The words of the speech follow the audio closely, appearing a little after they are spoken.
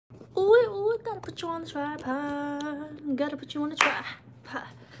Ooh, gotta put you on the tripod. Gotta put you on the tripod.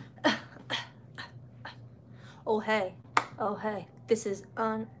 Oh hey, this is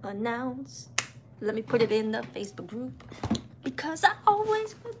unannounced. Let me put it in the Facebook group because I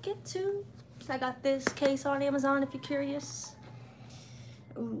always forget to. I got this case on Amazon if you're curious.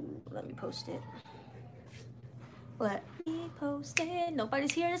 Ooh, let me post it. Let me post it.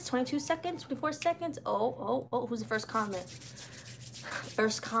 Nobody's here. It's 22 seconds, 24 seconds. Oh, who's the first comment?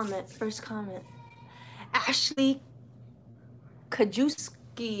 First comment. Ashley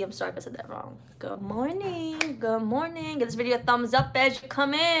Kajuski. I'm sorry if I said that wrong. Good morning. Give this video a thumbs up as you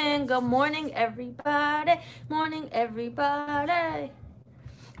come in. Good morning, everybody. Good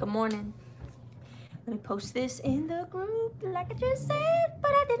morning. Let me post this in the group like I just said,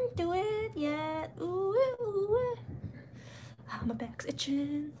 but I didn't do it yet. Ooh. My back's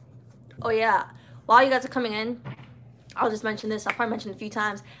itching. Oh yeah, while you guys are coming in, I'll just mention this. I'll probably mention it a few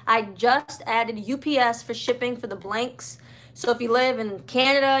times. I just added UPS for shipping for the blanks. So if you live in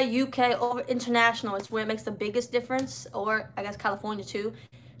Canada, UK, or international, it's where it makes the biggest difference, or I guess California too.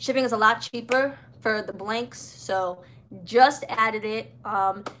 Shipping is a lot cheaper for the blanks, so just added it.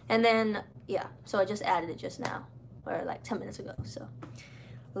 And then, yeah, so I just added it just now, or like 10 minutes ago. So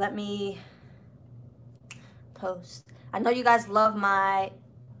let me post. I know you guys love my,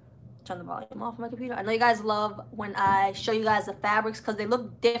 turn the volume off my computer. I know you guys love when I show you guys the fabrics because they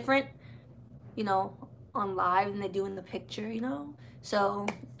look different, you know, on live than they do in the picture, you know. So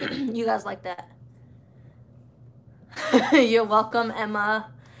you guys like that. You're welcome,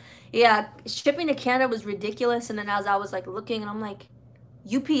 Emma. Yeah, shipping to Canada was ridiculous. And then as I was like looking, and I'm like,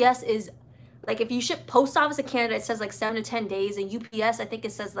 UPS is like, if you ship post office to Canada, it says like 7 to 10 days, and UPS I think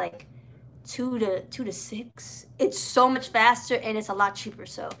it says like 2 to 6. It's so much faster and it's a lot cheaper.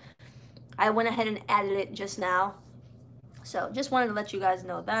 So I went ahead and added it just now. So just wanted to let you guys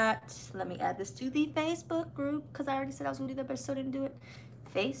know that. Let me add this to the Facebook group because I already said I was gonna do that, but I still didn't do it.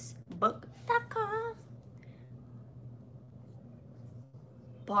 Facebook.com.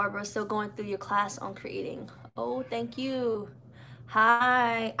 Barbara, still going through your class on creating. Oh, thank you.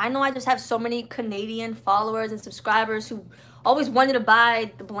 Hi. I know I just have so many Canadian followers and subscribers who always wanted to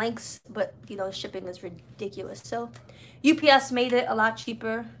buy the blanks, but you know, shipping is ridiculous. So UPS made it a lot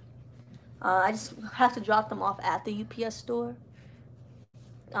cheaper. I just have to drop them off at the UPS store.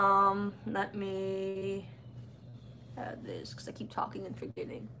 Let me add this because I keep talking and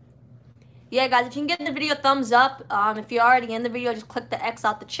forgetting. Yeah, guys, if you can get the video thumbs up, if you're already in the video, just click the X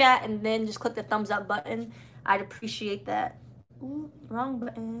out the chat and then just click the thumbs up button. I'd appreciate that. Ooh, wrong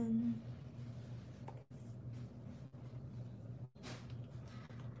button.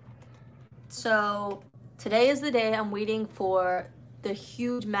 So today is the day I'm waiting for the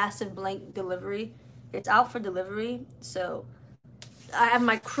huge, massive blank delivery. It's out for delivery, so I have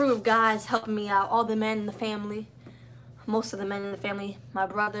my crew of guys helping me out, all the men in the family. Most of the men in the family. My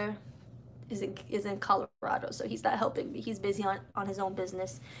brother is in Colorado, so he's not helping me. He's busy on his own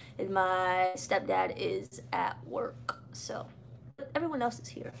business, and my stepdad is at work, so everyone else is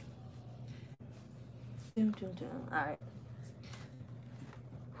here. All right.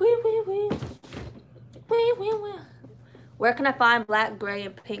 Where can I find black, gray,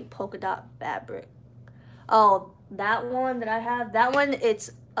 and pink polka dot fabric? Oh, that one that I have, that one,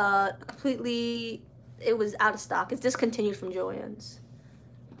 it's completely, it was out of stock. It's discontinued from Joann's.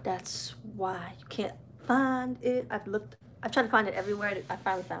 That's why you can't find it. I've tried to find it everywhere. I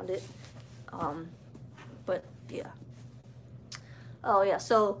finally found it. But yeah. Oh yeah,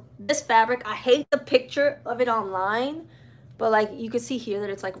 so this fabric, I hate the picture of it online, but like you can see here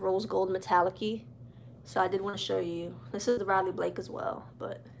that it's like rose gold metallic-y. So I did want to show you. This is the Riley Blake as well,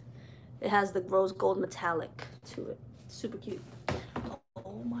 but it has the rose gold metallic to it. Super cute.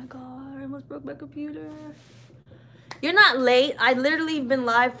 Oh my god, I almost broke my computer. You're not late. I literally been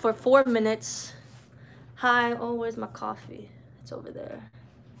live for 4 minutes. Hi, oh, where's my coffee? It's over there.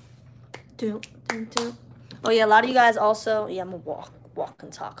 Oh yeah, a lot of you guys also, yeah, I'm gonna walk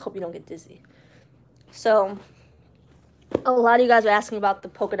and talk. Hope you don't get dizzy. So, a lot of you guys are asking about the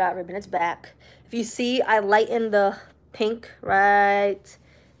polka dot ribbon. It's back. If you see, I lightened the pink, right?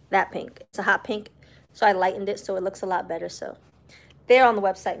 That pink. It's a hot pink. So I lightened it so it looks a lot better. So they're on the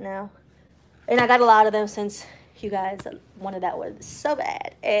website now. And I got a lot of them since you guys wanted that one so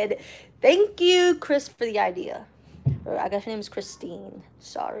bad. And thank you, Chris, for the idea. Or I guess her name is Christine.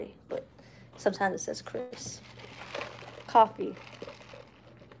 Sorry, but sometimes it says Chris. Coffee.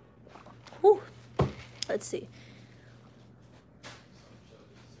 Whew. Let's see.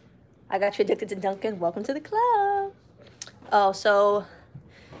 I got you addicted to Dunkin'. Welcome to the club. Oh, so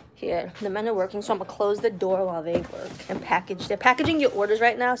Here, the men are working, so I'm gonna close the door while they work and package. They're packaging your orders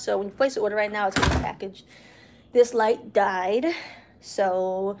right now, so when you place the order right now, it's gonna be packaged. This light died,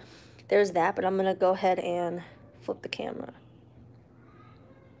 so there's that, but I'm gonna go ahead and flip the camera.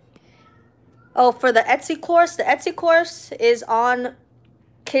 Oh, for the Etsy course is on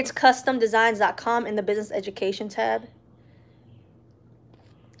kidscustomdesigns.com in the business education tab.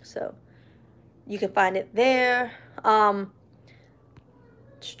 So you can find it there.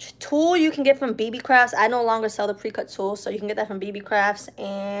 Tool you can get from BB Crafts. I no longer sell the pre-cut tool, so you can get that from BB Crafts.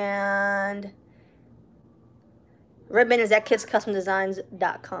 And ribbon is at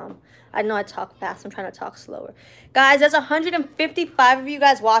kidscustomdesigns.com. I know I talk fast. I'm trying to talk slower. Guys, there's 155 of you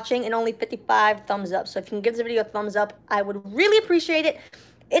guys watching and only 55 thumbs up. So if you can give this video a thumbs up, I would really appreciate it.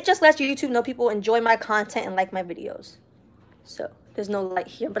 It just lets YouTube know people enjoy my content and like my videos. So there's no light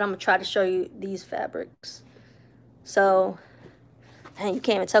here, but I'm going to try to show you these fabrics. So, and you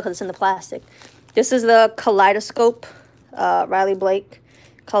can't even tell because it's in the plastic. This is the Kaleidoscope, Riley Blake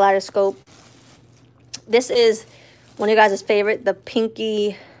Kaleidoscope. This is one of you guys' favorite, the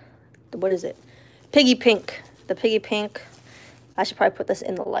pinky, what is it? Piggy pink. The piggy pink. I should probably put this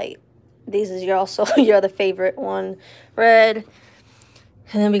in the light. These is your other favorite one. Red.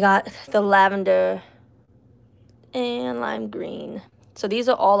 And then we got the lavender and lime green. So these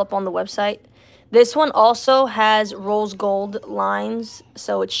are all up on the website. This one also has rose gold lines,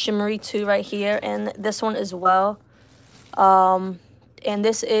 so it's shimmery too right here, and this one as well. And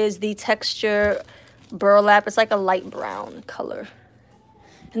this is the texture burlap. It's like a light brown color.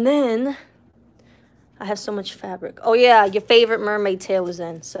 And then I have so much fabric. Oh yeah, your favorite mermaid tail is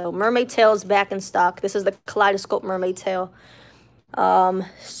in. So mermaid tail is back in stock. This is the Kaleidoscope mermaid tail.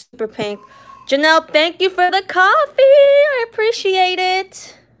 Super pink. Janelle, thank you for the coffee. I appreciate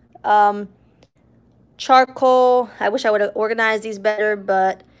it. Charcoal. I wish I would have organized these better,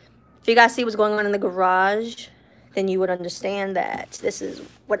 but if you guys see what's going on in the garage, then you would understand that this is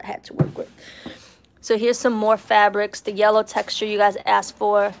what I had to work with. So here's some more fabrics. The yellow texture you guys asked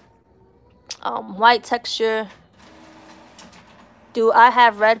for. White texture. Do I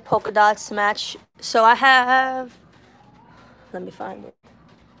have red polka dots match? So I have, let me find it.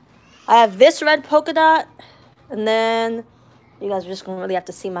 I have this red polka dot, and then you guys are just gonna really have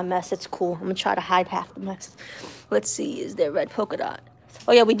to see my mess. It's cool. I'm gonna try to hide half the mess. Let's see, is there red polka dot?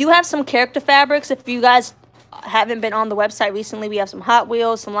 Oh yeah, we do have some character fabrics. If you guys haven't been on the website recently, we have some Hot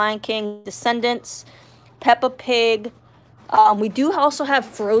Wheels, some Lion King, Descendants, Peppa Pig. We do also have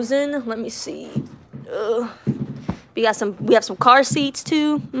Frozen. Let me see. We have some car seats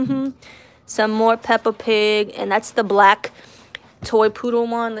too. Some more Peppa Pig, and that's the black toy poodle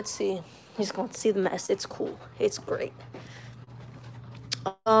one. Let's see. You're just going to see the mess. It's cool. It's great.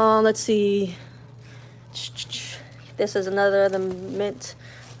 Let's see. This is another, the mint.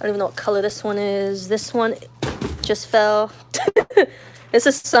 I don't even know what color this one is. This one just fell. This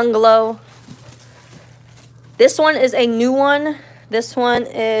is Sunglow. This one is a new one. This one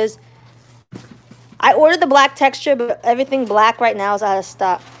is, I ordered the black texture, but everything black right now is out of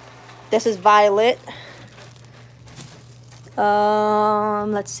stock. This is Violet.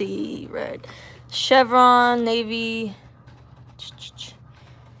 Let's see, red. Chevron, navy.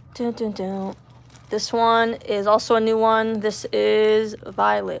 Dun, dun, dun. This one is also a new one. This is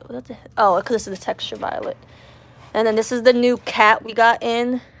Violet. Oh, because this is the texture Violet. And then this is the new cat we got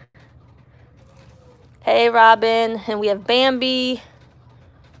in. Hey, Robin. And we have Bambi.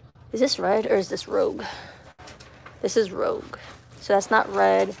 Is this red or is this Rogue? This is Rogue. So that's not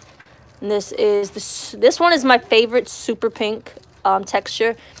red. And this is, this one is my favorite super pink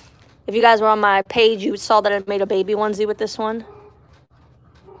texture. If you guys were on my page, you saw that I made a baby onesie with this one.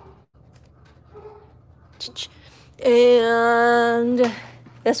 And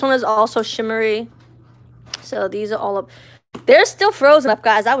this one is also shimmery. So these are all up. They're still frozen up,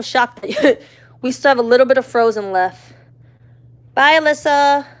 guys. I was shocked that we still have a little bit of frozen left. Bye,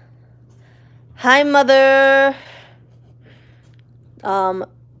 Alyssa. Hi, Mother.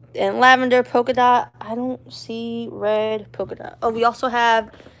 And lavender polka dot. I don't see red polka dot. Oh, we also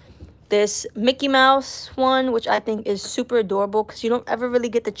have this Mickey Mouse one, which I think is super adorable because you don't ever really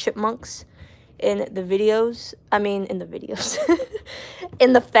get the chipmunks in the videos. I mean, in the videos.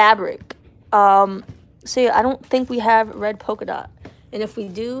 In the fabric. So yeah, I don't think we have red polka dot. And if we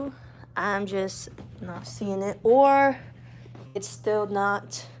do, I'm just not seeing it. Or it's still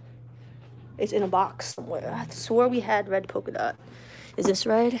not, it's in a box somewhere. I swore we had red polka dot. Is this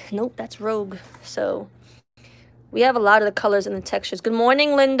red? Nope, that's Rogue. So we have a lot of the colors and the textures. Good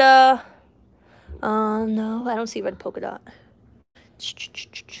morning, Linda. No, I don't see red polka dot.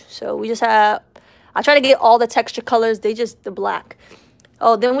 So we just have, I try to get all the texture colors. The black.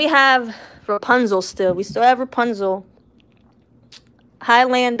 Oh, then we have Rapunzel still. We still have Rapunzel.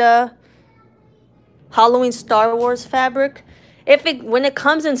 Highlander. Halloween Star Wars fabric. When it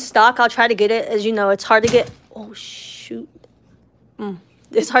comes in stock, I'll try to get it. As you know, it's hard to get. Oh shoot.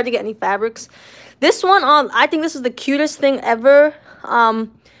 It's hard to get any fabrics. This one, I think this is the cutest thing ever.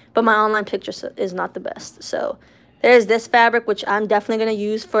 But my online picture is not the best. So there's this fabric, which I'm definitely gonna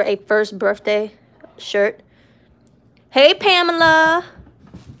use for a first birthday shirt. Hey Pamela.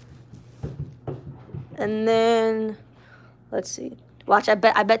 And then let's see. Watch, I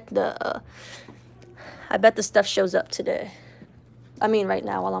bet the stuff shows up today. I mean right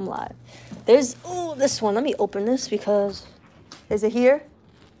now while I'm live. There's this one. Let me open this because is it here?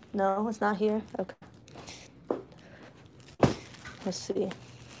 No, it's not here. Okay. Let's see.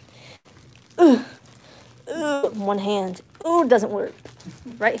 One hand. It doesn't work.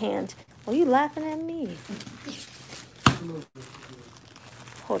 Right hand. Are you laughing at me?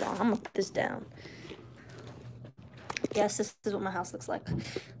 Hold on, I'm gonna put this down. Yes, this is what my house looks like.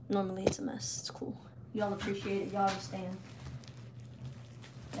 Normally it's a mess. It's cool. Y'all appreciate it. Y'all understand.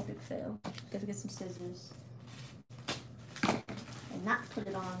 Epic fail. Gotta get some scissors. And not put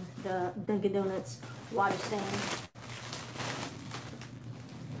it on the Dunkin' Donuts water stand.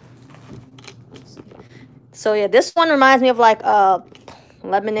 So yeah, this one reminds me of like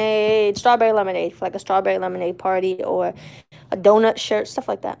lemonade, strawberry lemonade, like a strawberry lemonade party or a donut shirt, stuff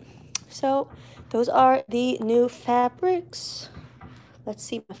like that. So those are the new fabrics. Let's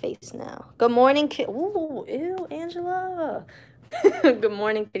see my face now. Good morning, Kid. Ooh, ew, Angela. Good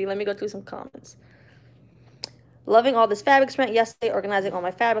morning, Kitty. Let me go through some comments. Loving all this fabric print yesterday, organizing all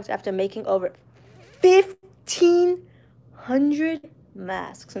my fabrics after making over 1,500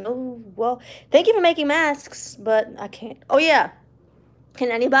 masks. Oh, well, thank you for making masks, but I can't. Oh, yeah. Can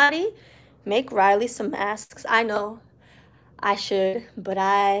anybody make Riley some masks? I know I should, but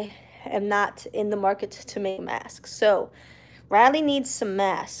I am not in the market to make masks. So Riley needs some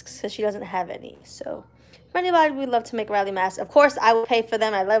masks because she doesn't have any. So if anybody would love to make Riley masks, of course I will pay for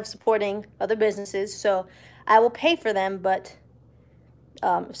them. I love supporting other businesses, so I will pay for them. But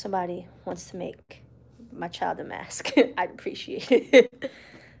if somebody wants to make my child a mask, I'd appreciate it.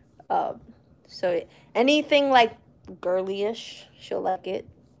 So anything like girly-ish, she'll like it.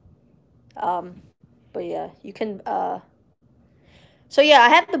 But yeah, you can. So yeah, I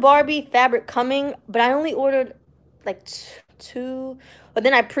have the Barbie fabric coming, but I only ordered like two, but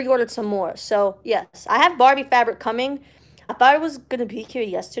then I pre-ordered some more. So yes, I have Barbie fabric coming. I thought it was gonna be here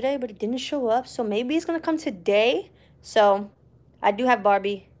yesterday, but it didn't show up. So maybe it's gonna come today. So I do have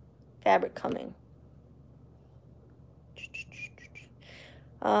Barbie fabric coming.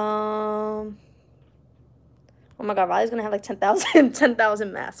 Oh my God, Riley's gonna have like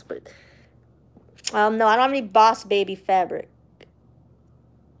 10,000 masks, but no, I don't have any Boss Baby fabric.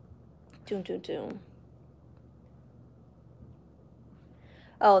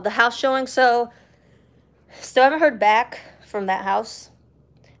 Oh, the house showing. So still haven't heard back from that house.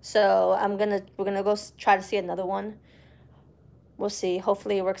 So we're gonna go try to see another one. We'll see.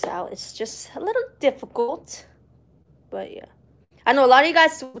 Hopefully it works out. It's just a little difficult, but yeah. I know a lot of you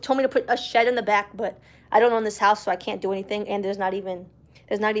guys told me to put a shed in the back, but I don't own this house, so I can't do anything. And there's not even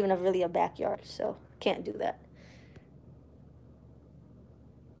really a backyard, so can't do that.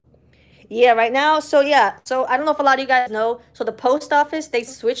 Yeah, right now, so yeah. So I don't know if a lot of you guys know. So the post office, they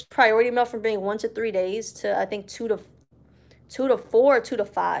switched priority mail from being 1 to 3 days to I think 2 to 4 or 2 to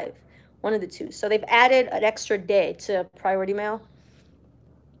 5. One of the two. So they've added an extra day to priority mail.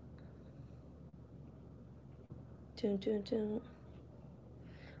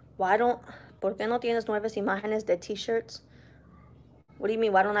 Why don't ¿Por qué no tienes nuevas imágenes de t-shirts? What do you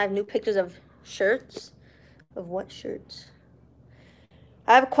mean? Why don't I have new pictures of shirts? Of what shirts?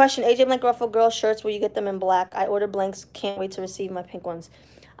 I have a question. AJ Blank Ruffle Girl shirts, will you get them in black? I ordered blanks. Can't wait to receive my pink ones.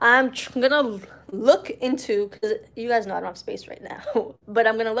 I'm gonna look into, because you guys know I don't have space right now, but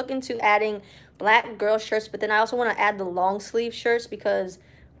I'm gonna look into adding black girl shirts, but then I also want to add the long sleeve shirts because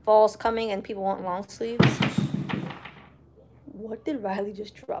fall's coming and people want long sleeves. What did Riley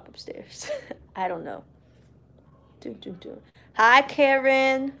just drop upstairs? I don't know. Hi,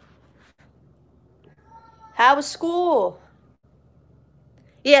 Karen. How was school?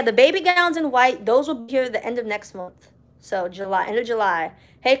 Yeah, the baby gowns in white, those will be here at the end of next month. So July, end of July.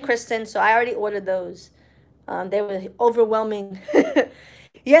 Hey, Kristen, so I already ordered those. They were overwhelming.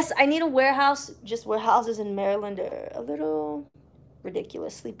 Yes, I need a warehouse. Just warehouses in Maryland are a little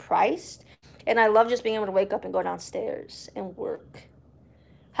ridiculously priced. And I love just being able to wake up and go downstairs and work.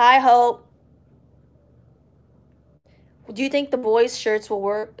 Hi, Hope. Do you think the boys' shirts will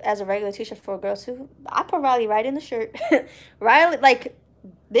work as a regular t-shirt for a girl too? I put Riley right in the shirt. Riley, like,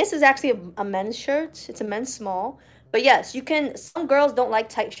 This is actually a men's shirt. It's a men's small. But yes, you can. Some girls don't like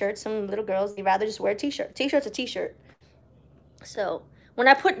tight shirts. Some little girls, they rather just wear a t-shirt. T-shirt's a t-shirt. So when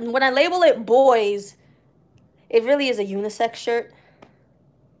I label it boys, it really is a unisex shirt.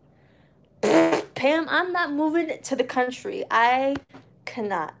 Pam, I'm not moving to the country. I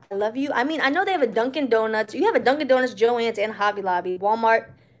cannot. I love you. I mean, I know they have a Dunkin' Donuts. You have a Dunkin' Donuts, Joann's, and Hobby Lobby.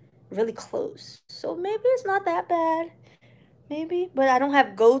 Walmart, really close. So maybe it's not that bad. Maybe. But I don't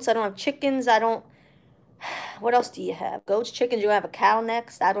have goats. I don't have chickens. I don't... What else do you have? Goats, chickens. You have a cow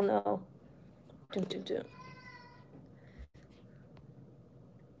next? I don't know. Dun, dun, dun.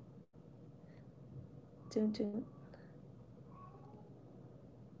 Dun, dun.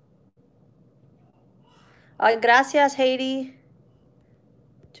 Ay, gracias, Haiti.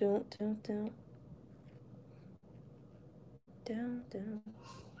 Dun, dun, dun. Dun, dun.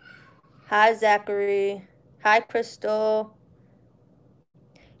 Hi, Zachary. Hi, Crystal.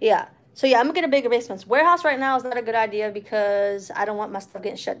 Yeah. So yeah, I'm gonna get a bigger basement. Warehouse right now is not a good idea because I don't want my stuff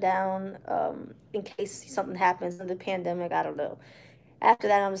getting shut down in case something happens in the pandemic. I don't know. After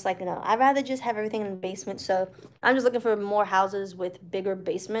that, I'm just like, I'd rather just have everything in the basement. So I'm just looking for more houses with bigger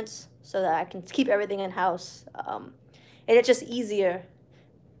basements so that I can keep everything in house. And it's just easier.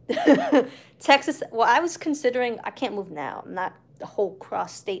 Texas, well, I was considering, I can't move now. Not the whole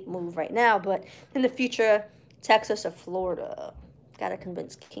cross-state move right now, but in the future, Texas or Florida. Gotta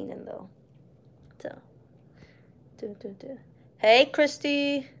convince Keenan, though. So, Hey,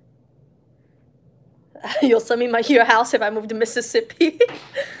 Christy. You'll send me your house if I move to Mississippi.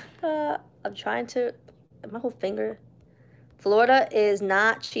 I'm trying to... My whole finger. Florida is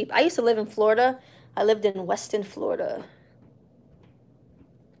not cheap. I used to live in Florida. I lived in Weston, Florida.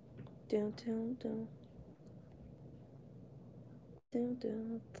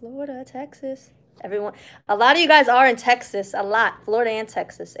 Florida, Texas. Everyone. A lot of you guys are in Texas. A lot. Florida and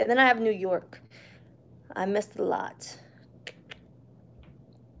Texas. And then I have New York. I missed a lot.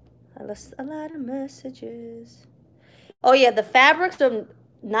 I lost a lot of messages. Oh, yeah. The fabrics are...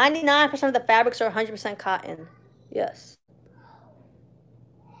 99% of the fabrics are 100% cotton. Yes.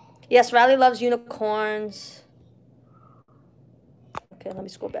 Yes, Riley loves unicorns. Okay, let me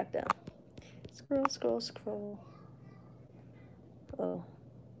scroll back down. Scroll. Oh.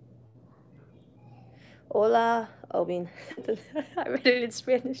 Hola. Oh, bien. I read it in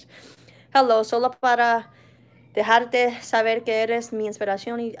Spanish. Hello, solo para dejarte saber que eres mi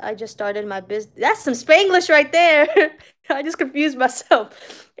inspiración y I just started my business. That's some Spanglish right there. I just confused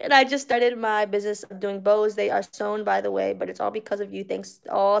myself. And I just started my business of doing bows. They are sewn, by the way, but it's all because of you. Thanks.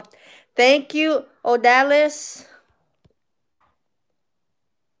 Oh, thank you, Odalis.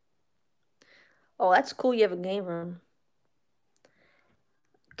 Oh, that's cool. You have a game room.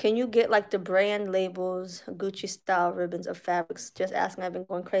 Can you get like the brand labels, Gucci style ribbons of fabrics? Just asking. I've been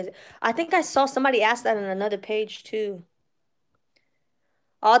going crazy. I think I saw somebody ask that on another page too.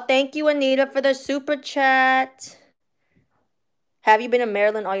 Oh, thank you, Anita, for the super chat. Have you been in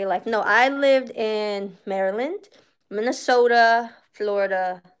Maryland all your life? No, I lived in Maryland, Minnesota,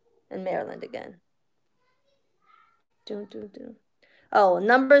 Florida, and Maryland again. Oh,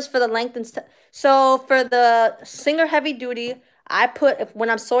 numbers for the length and stuff. So for the Singer Heavy Duty, I put, when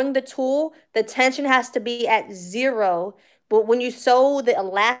I'm sewing the tulle, the tension has to be at 0. But when you sew the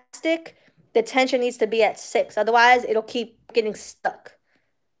elastic, the tension needs to be at 6. Otherwise, it'll keep getting stuck.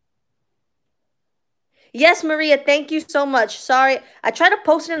 Yes, Maria, thank you so much. Sorry, I try to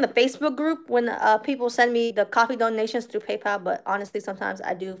post it in the Facebook group when people send me the coffee donations through PayPal, but honestly, sometimes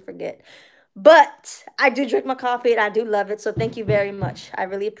I do forget. But I do drink my coffee and I do love it, so thank you very much. I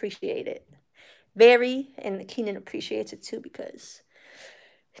really appreciate it. Very, and Keenan appreciates it too because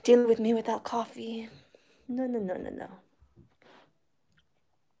dealing with me without coffee, no.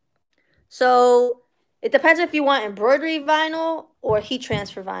 So it depends if you want embroidery vinyl or heat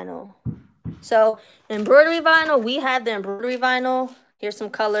transfer vinyl. So embroidery vinyl, we have the embroidery vinyl. Here's some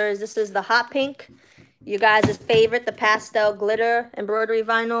colors. This is the hot pink. You guys' favorite, the pastel glitter embroidery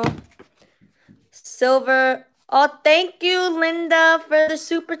vinyl. Silver. Oh, thank you, Linda, for the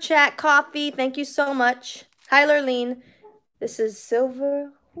super chat coffee. Thank you so much. Hi, Lurleen. This is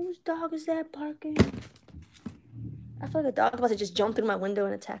silver. Whose dog is that barking? I feel like the dog must have just jumped through my window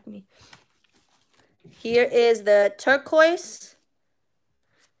and attacked me. Here is the turquoise.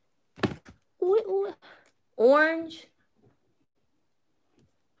 Ooh. Orange.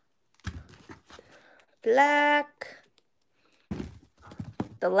 Black.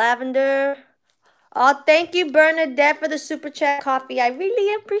 The lavender. Oh, thank you, Bernadette, for the super chat coffee. I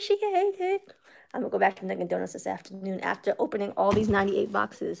really appreciate it. I'm going to go back to Dunkin' Donuts this afternoon after opening all these 98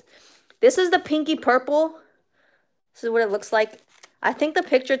 boxes. This is the pinky purple. This is what it looks like. I think the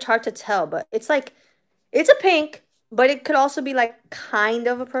picture it's hard to tell, but it's like, it's a pink, but it could also be like kind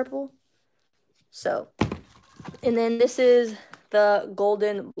of a purple. So, and then this is the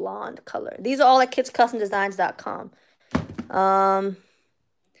golden blonde color. These are all at kidscustomdesigns.com.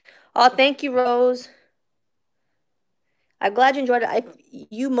 Oh, thank you, Rose. I'm glad you enjoyed it.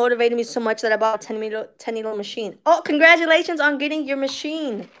 You motivated me so much that I bought a 10 needle machine. Oh, congratulations on getting your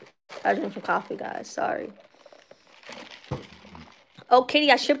machine. I was drinking some coffee, guys. Sorry. Oh,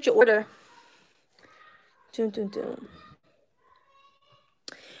 Kitty, I shipped your order. Dun, dun, dun.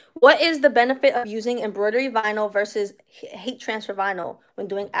 What is the benefit of using embroidery vinyl versus heat transfer vinyl when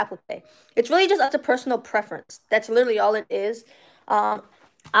doing applique? It's really just up to personal preference. That's literally all it is. I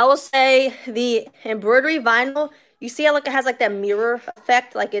will say the embroidery vinyl, you see how like it has like that mirror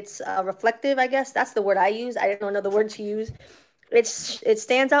effect, like it's reflective, I guess. That's the word I use. I didn't know another word to use. It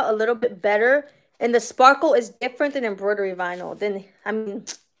stands out a little bit better, and the sparkle is different than embroidery vinyl.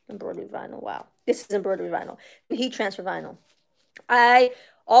 Embroidery vinyl, wow. This is embroidery vinyl. Heat transfer vinyl. I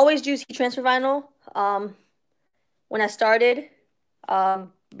always use heat transfer vinyl when I started,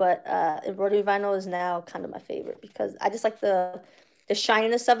 but embroidery vinyl is now kind of my favorite because I just like the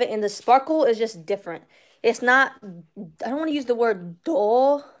shininess of it, and the sparkle is just different. It's not, I don't want to use the word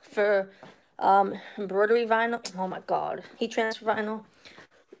dull for embroidery vinyl. Oh my God, heat transfer vinyl.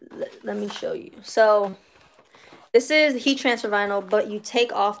 Let me show you. So this is heat transfer vinyl, but you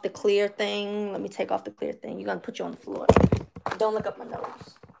take off the clear thing. Let me take off the clear thing. You're gonna put you on the floor. Don't look up my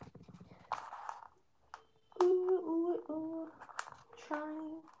nose. Ooh, ooh, ooh.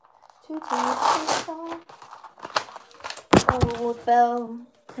 Trying to take this off. Oh, it fell.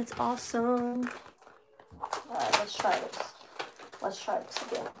 It's awesome. Alright, let's try this. Let's try this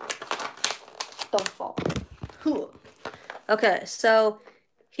again. Don't fall. Okay, so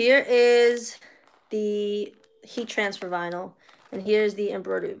here is the heat transfer vinyl, and here's the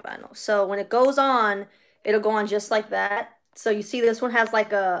embroidery vinyl. So when it goes on, it'll go on just like that. So you see this one has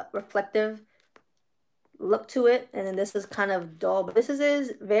like a reflective look to it, and then this is kind of dull, but this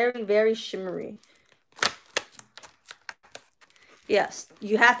is very, very shimmery. Yes,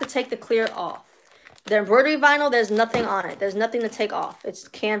 you have to take the clear off. The embroidery vinyl, there's nothing on it. There's nothing to take off. It's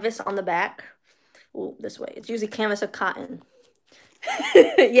canvas on the back. Ooh, this way. It's usually canvas or cotton.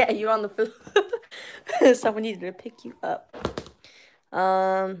 Yeah, you're on the floor. Someone needed to pick you up.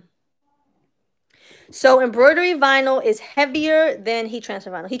 So embroidery vinyl is heavier than heat transfer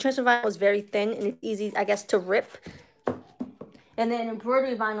vinyl. Heat transfer vinyl is very thin and it's easy, I guess, to rip. And then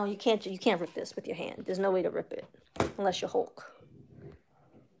embroidery vinyl, you can't rip this with your hand. There's no way to rip it unless you're Hulk.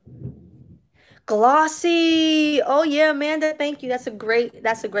 Glossy. Oh yeah, Amanda, thank you. That's a great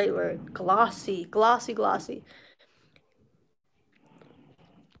word. Glossy, glossy, glossy.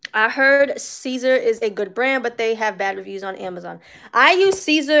 I heard Caesar is a good brand, but they have bad reviews on Amazon. I use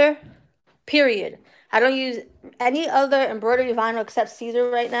Caesar, period. I don't use any other embroidery vinyl except Caesar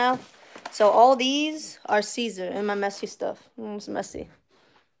right now. So all these are Caesar and my messy stuff. It's messy.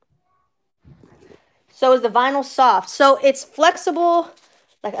 So is the vinyl soft? So it's flexible.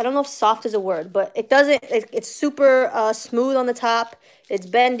 Like, I don't know if soft is a word, but it doesn't, it's super smooth on the top. It's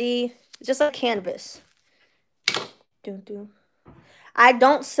bendy. It's just like canvas. I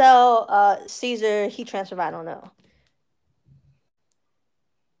don't sell Caesar heat transfer vinyl, no.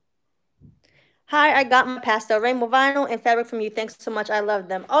 Hi, I got my pastel rainbow vinyl and fabric from you. Thanks so much. I love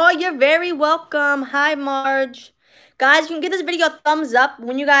them. Oh, you're very welcome. Hi, Marge. Guys, you can give this video a thumbs up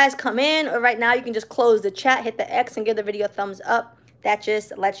when you guys come in, or right now you can just close the chat, hit the X, and give the video a thumbs up. That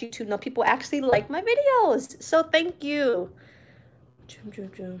just lets YouTube know people actually like my videos. So thank you.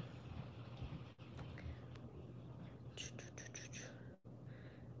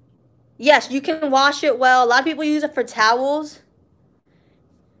 Yes, you can wash it well. A lot of people use it for towels.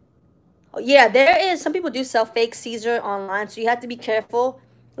 Oh, yeah, there is. Some people do sell fake Caesar online, so you have to be careful.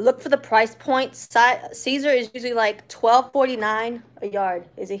 Look for the price point. Caesar is usually like $12.49 a yard.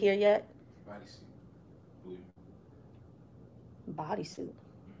 Is it here yet? Bodysuit. Bodysuit.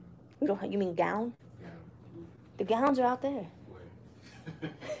 We don't have, you mean gown? Yeah. The gowns are out there.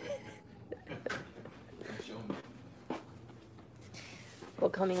 We're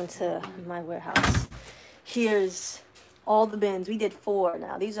coming into my warehouse. Here's all the bins. We did 4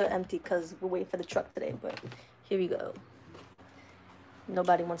 now. These are empty because we're waiting for the truck today, but here we go.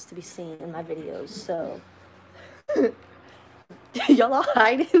 Nobody wants to be seen in my videos, so. Y'all are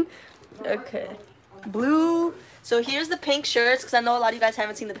hiding? Okay. Blue. So here's the pink shirts, because I know a lot of you guys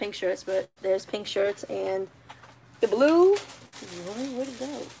haven't seen the pink shirts, but there's pink shirts, and the blue. Where'd it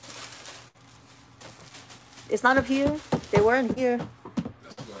go? It's not up here. They weren't here.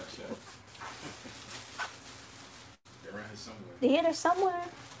 That's what I said. They're around here somewhere. Yeah, they're somewhere.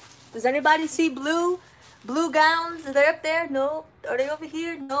 Does anybody see blue gowns? Are they up there? No. Are they over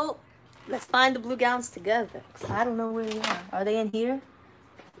here? No. Let's find the blue gowns together. 'Cause I don't know where they are. Are they in here?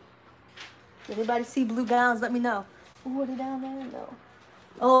 Anybody see blue gowns? Let me know. Ooh, are they down there? No.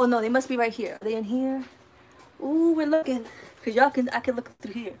 Oh no, they must be right here. Are they in here? Ooh, we're looking. Cause I can look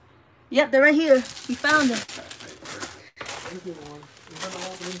through here. Yep, they're right here. We found them.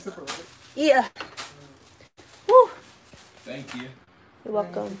 Yeah. Woo. Thank you. You're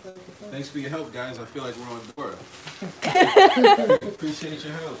welcome. Thanks for your help, guys. I feel like we're on Dora. Appreciate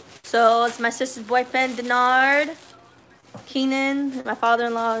your help. So it's my sister's boyfriend, Denard. Keenan, my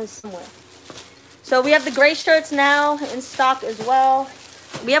father-in-law is somewhere. So we have the gray shirts now in stock as well.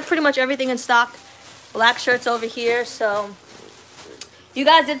 We have pretty much everything in stock. Black shirts over here. So you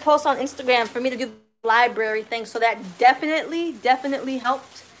guys did post on Instagram for me to do the library thing. So that definitely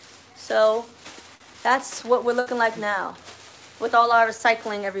helped. So that's what we're looking like now with all our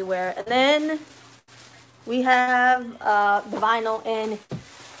recycling everywhere. And then we have the vinyl and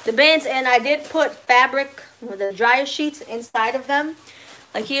the bins. And I did put fabric, the dryer sheets inside of them.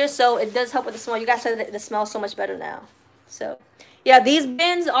 Like here, so it does help with the smell. You guys said that the smell so much better now. So, yeah, these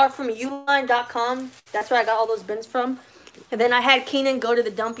bins are from uline.com. That's where I got all those bins from. And then I had Keenan go to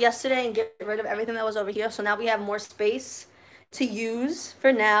the dump yesterday and get rid of everything that was over here. So now we have more space to use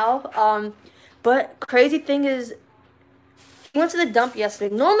for now. But crazy thing is, he went to the dump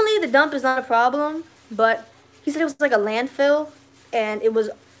yesterday. Normally, the dump is not a problem, but he said it was like a landfill, and it was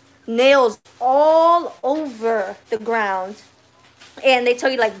nails all over the ground. And they tell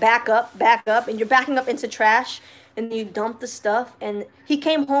you, like, back up, and you're backing up into trash, and you dump the stuff. And he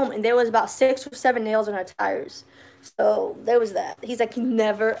came home, and there was about 6 or 7 nails in our tires. So there was that. He's like,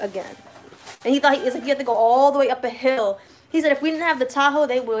 never again. And he thought, he had to go all the way up a hill. He said if we didn't have the Tahoe,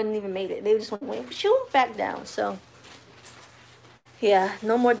 they wouldn't even made it. They just went, shoo, back down. So, yeah,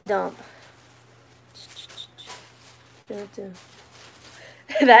 no more dump.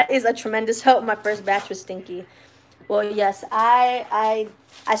 That is a tremendous help. My first batch was stinky. Well, yes, I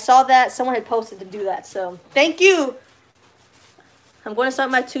saw that someone had posted to do that, so thank you. I'm going to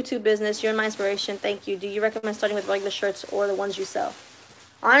start my tutu business. You're my inspiration. Thank you. Do you recommend starting with regular shirts or the ones you sell?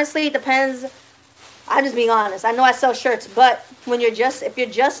 Honestly, it depends. I'm just being honest. I know I sell shirts, but if you're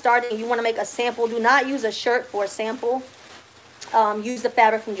just starting, you want to make a sample. Do not use a shirt for a sample. Use the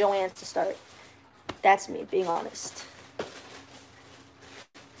fabric from Joann's to start. That's me being honest.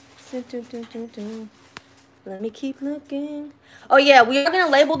 Let me keep looking. Oh yeah, we are gonna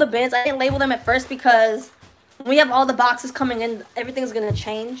label the bins. I didn't label them at first because when we have all the boxes coming in, everything's gonna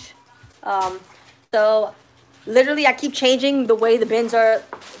change. So literally I keep changing the way the bins are,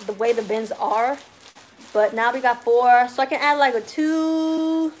 But now we got 4, so I can add like a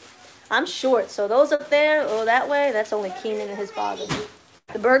 2. I'm short, so those up there, oh that way, that's only Keenan and his father.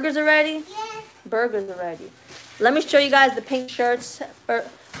 The burgers are ready? Yeah. Burgers are ready. Let me show you guys the pink shirts.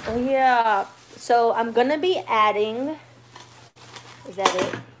 Oh yeah. So I'm gonna be adding, is that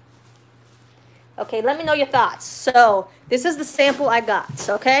it? Okay, let me know your thoughts. So this is the sample I got,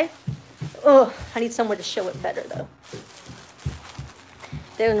 okay? Oh, I need somewhere to show it better though.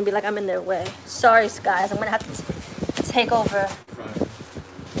 They're gonna be like I'm in their way. Sorry guys, I'm gonna have to take over.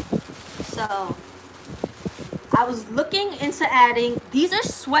 So I was looking into adding, these are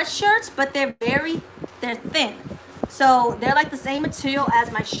sweatshirts, but they're thin. So they're like the same material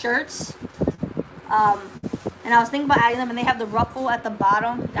as my shirts. And I was thinking about adding them, and they have the ruffle at the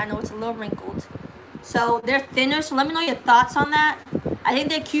bottom. I know it's a little wrinkled. So they're thinner, so let me know your thoughts on that. I think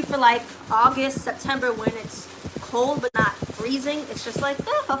they're cute for like August, September when it's cold but not freezing. It's just like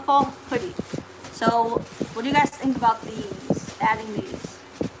a fall hoodie. So what do you guys think about these, adding these?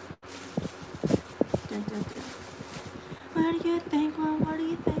 What do you think, Mom? What do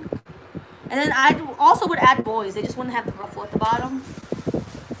you think? And then I also would add boys. They just wouldn't have the ruffle at the bottom.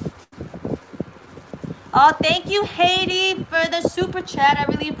 Oh, thank you, Haiti, for the super chat. I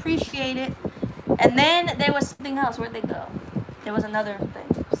really appreciate it. And then there was something else. Where'd they go? There was another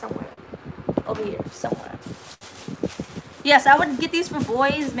thing somewhere. Over here, somewhere. Yes, I would get these for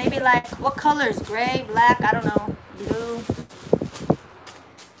boys. Maybe like, what colors? Gray, black, I don't know. Blue.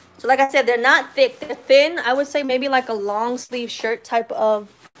 So like I said, they're not thick. They're thin. I would say maybe like a long sleeve shirt type of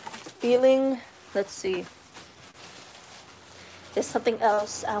feeling. Let's see. There's something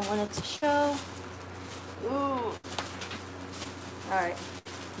else I wanted to show. Ooh. Alright.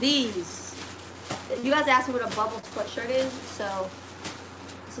 These. You guys asked me what a bubble sweatshirt is, so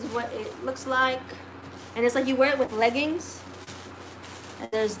this is what it looks like. And it's like you wear it with leggings. And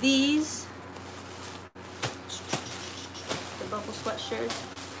there's these. The bubble sweatshirts.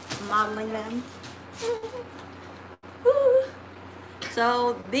 I'm modeling them.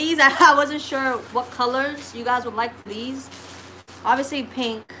 So these, I wasn't sure what colors you guys would like for these. Obviously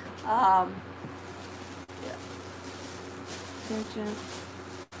pink. Yeah.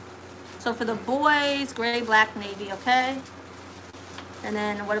 So for the boys, gray, black, navy, okay? And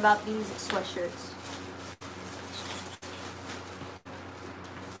then what about these sweatshirts?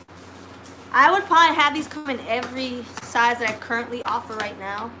 I would probably have these come in every size that I currently offer right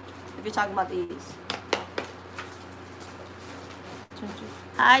now, if you're talking about these.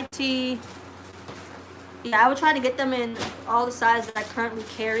 Hi, T. Yeah, I would try to get them in all the sizes that I currently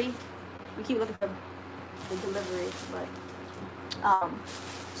carry. We keep looking for the delivery, but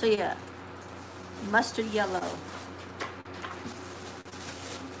so yeah, mustard yellow.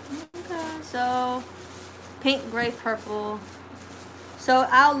 Okay, so pink, gray, purple. So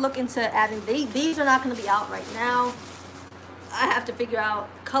I'll look into adding these are not going to be out right now. I have to figure out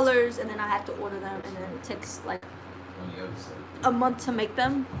colors and then I have to order them, and then it takes like a month to make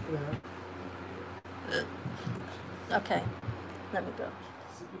them. Yeah. Okay, let me go.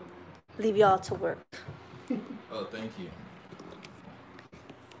 Leave y'all to work. Oh, thank you.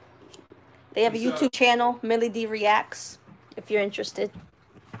 They have a YouTube channel, Millie D Reacts, if you're interested.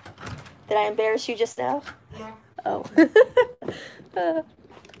 Did I embarrass you just now? Yeah. Oh.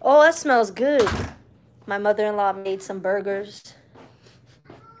 Oh, that smells good. My mother-in-law made some burgers.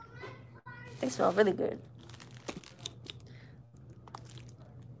 They smell really good.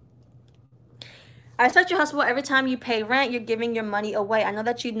 I respect your hustle. Every time you pay rent, you're giving your money away. I know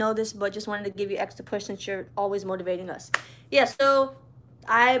that you know this, but just wanted to give you extra push since you're always motivating us. Yeah, so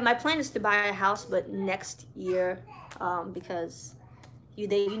my plan is to buy a house, but next year, because you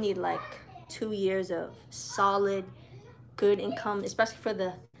need like 2 years of solid, good income, especially for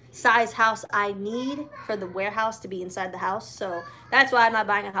the size house I need for the warehouse to be inside the house. So that's why I'm not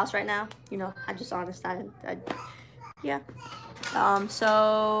buying a house right now. You know, I'm just honest. Yeah.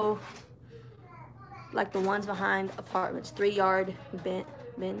 So like the ones behind apartments, 3-yard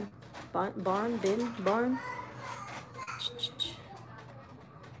barn.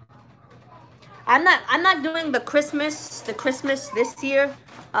 I'm not doing the Christmas this year.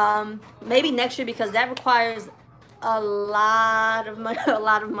 Maybe next year, because that requires a lot of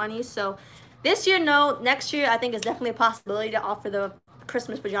money. So this year, no. Next year, I think is definitely a possibility to offer the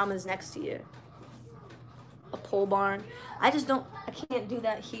Christmas pajamas next year. A pole barn. I can't do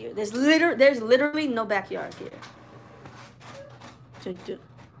that here. There's literally no backyard here.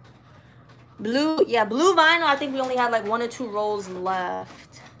 Blue vinyl. I think we only had like 1 or 2 rolls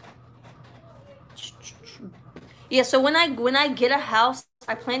left. Yeah, so when I get a house,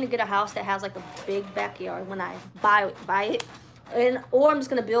 I plan to get a house that has like a big backyard when I buy it. Or I'm just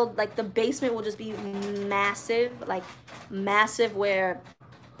gonna build, like, the basement will just be massive, where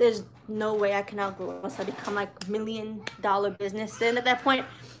there's no way I can outgrow it unless I become like $1 million business. Then at that point,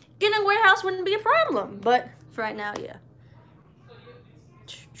 getting a warehouse wouldn't be a problem. But for right now, yeah.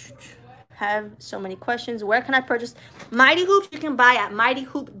 Have so many questions. Where can I purchase Mighty Hoops? You can buy at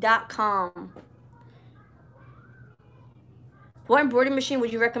mightyhoop.com. What embroidery machine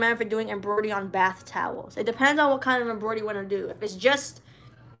would you recommend for doing embroidery on bath towels? It depends on what kind of embroidery you want to do. If it's just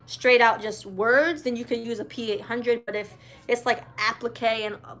straight out just words, then you can use a P800. But if it's like applique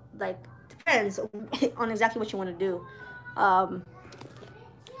and like, depends on exactly what you want to do.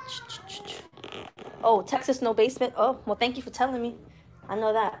 Oh, Texas no basement. Oh, well, thank you for telling me. I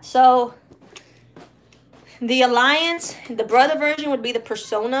know that. So the Alliance, the brother version would be the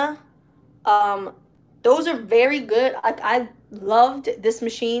Persona. Those are very good. I loved this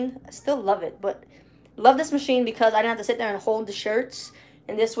machine. I still love it, but love this machine because I didn't have to sit there and hold the shirts,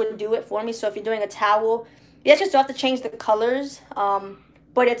 and this would do it for me. So if you're doing a towel, you just have to change the colors,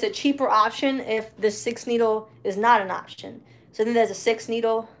 but it's a cheaper option if the 6 needle is not an option. So then there's a 6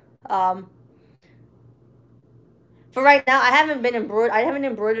 needle. For right now, I haven't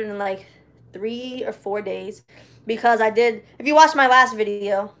embroidered in like 3 or 4 days because if you watched my last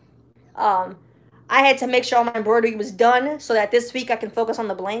video, I had to make sure all my embroidery was done so that this week I can focus on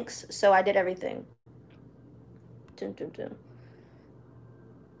the blanks. So I did everything.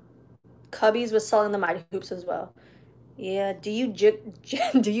 Cubbies was selling the Mighty Hoops as well. Yeah, do you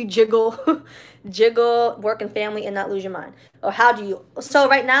jiggle work and family and not lose your mind? Or how do you? So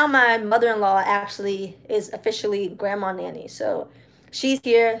right now my mother-in-law actually is officially grandma nanny. So she's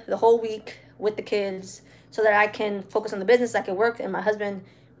here the whole week with the kids so that I can focus on the business, I can work, and my husband,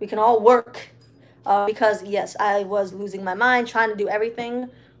 we can all work. Because yes, I was losing my mind trying to do everything,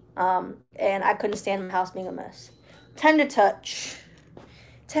 and I couldn't stand my house being a mess. Tender touch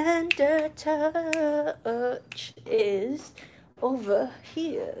is over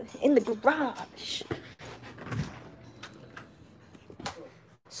here in the garage.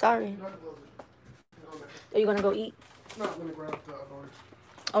 Sorry. Are you gonna go eat? No, let me grab the orders.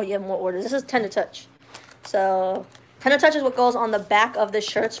 Oh, you have more orders. This is Tender Touch. So, Tender Touch is what goes on the back of the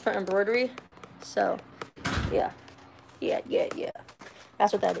shirts for embroidery. So, yeah. Yeah.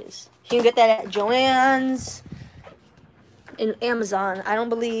 That's what that is. You can get that at Joann's and Amazon. I don't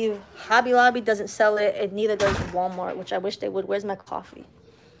believe Hobby Lobby doesn't sell it, and neither does Walmart, which I wish they would. Where's my coffee?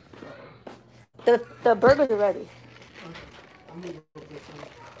 The burgers are ready.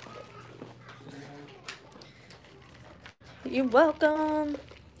 You're welcome.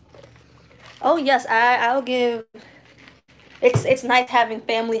 Oh yes, I'll give. It's nice having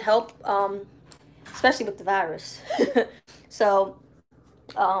family help, especially with the virus. So,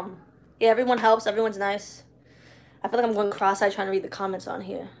 yeah, everyone helps. Everyone's nice. I feel like I'm going cross-eyed trying to read the comments on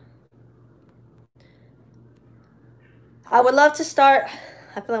here. I would love to start.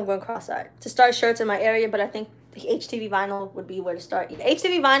 I feel like I'm going cross-eyed to start shirts in my area, but I think the HTV vinyl would be where to start.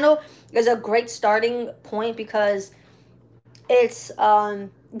 HTV vinyl is a great starting point because it's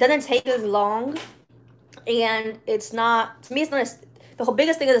doesn't take as long, and it's not, to me, it's not as, the whole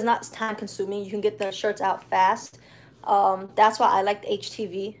biggest thing is it's not time consuming. You can get the shirts out fast. That's why I like the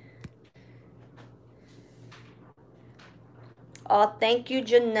HTV. Oh, thank you,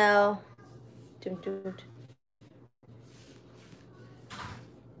 Janelle.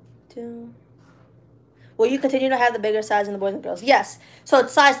 Will you continue to have the bigger size in the boys and girls? Yes. So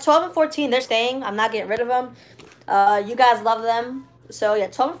it's size 12 and 14. They're staying. I'm not getting rid of them. You guys love them. So yeah,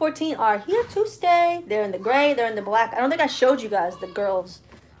 12 and 14 are here to stay. They're in the gray. They're in the black. I don't think I showed you guys the girls,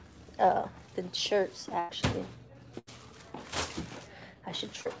 the shirts actually. I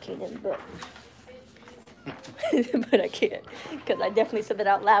should trick Kaden, but but I can't because I definitely said that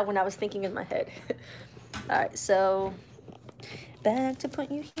out loud when I was thinking in my head. All right, so back to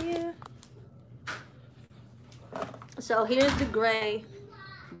put you here. So here's the gray.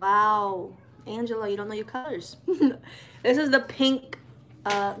 Wow, Angela, you don't know your colors. This is the pink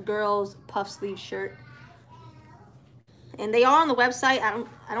girls puff sleeve shirt, and they are on the website.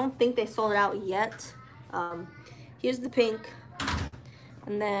 I don't think they sold it out yet. Here's the pink,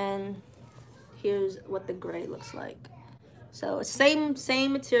 and then here's what the gray looks like. So it's same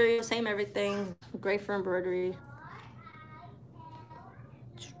material, same everything. Great for embroidery.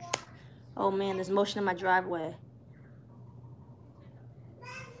 Oh man, there's motion in my driveway.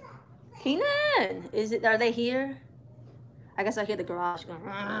 Keenan, are they here? I guess I hear the garage going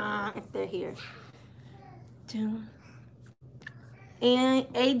if they're here. And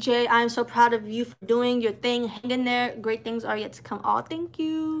AJ, I'm so proud of you for doing your thing. Hang in there. Great things are yet to come. Oh, thank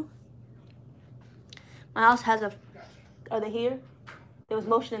you. My house has a... Are they here? There was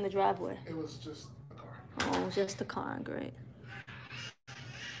motion in the driveway. It was just a car. Oh, just the car. Great.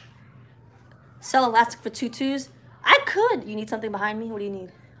 Sell elastic for tutus. I could. You need something behind me? What do you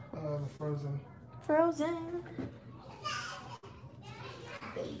need? Frozen. Frozen.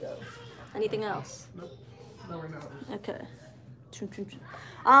 There you go. Anything else? Nope. No, right now. Okay.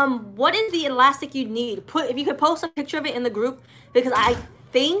 What is the elastic you need? If you could post a picture of it in the group, because I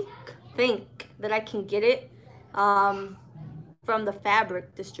think that I can get it from the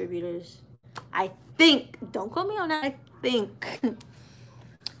fabric distributors. I think. Don't quote me on that. I think.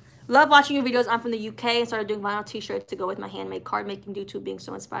 Love watching your videos. I'm from the UK and started doing vinyl t-shirts to go with my handmade card making due to being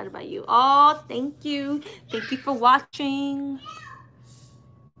so inspired by you. Oh, thank you. Thank you for watching.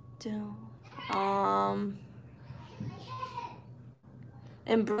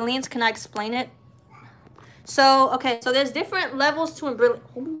 And brilliance, can I explain it? So, okay, so there's different levels to brilliance.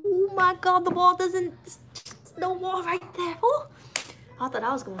 Oh my God, the wall doesn't, there's no wall right there. Ooh, I thought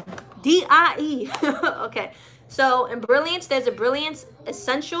I was going D-I-E. Okay, so in brilliance, there's a brilliance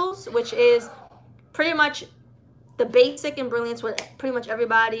essentials, which is pretty much the basic in brilliance with pretty much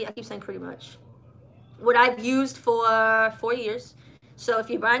everybody. I keep saying pretty much. What I've used for 4 years. So if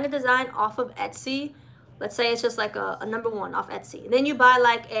you're buying a design off of Etsy, let's say it's just like a #1 off Etsy. And then you buy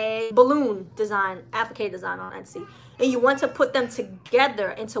like a balloon design, applique design on Etsy. And you want to put them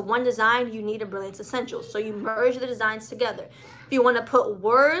together into one design, you need a Brilliance Essentials. So you merge the designs together. If you want to put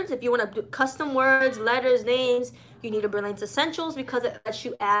words, if you want to do custom words, letters, names, you need a Brilliance Essentials because it lets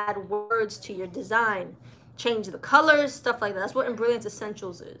you add words to your design. Change the colors, stuff like that. That's what Brilliance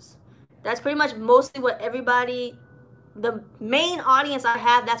Essentials is. That's pretty much mostly what everybody... The main audience I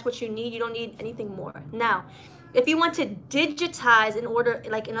have, that's what you need. You don't need anything more. Now, if you want to digitize in order,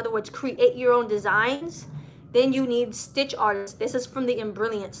 like in other words, create your own designs, then you need Stitch Artist. This is from the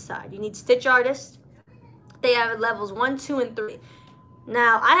Embrilliance side. You need Stitch Artist. They have levels 1, 2, and 3.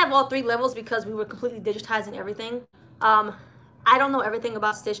 Now, I have all 3 levels because we were completely digitizing everything. I don't know everything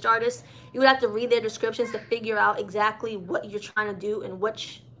about Stitch Artist. You would have to read their descriptions to figure out exactly what you're trying to do and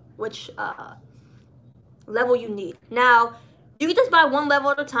which level you need. Now, you can just buy one level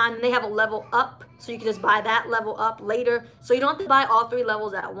at a time, and they have a level up, so you can just buy that level up later. So you don't have to buy all 3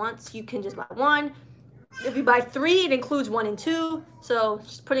 levels at once. You can just buy one. If you buy 3, it includes 1 and 2. So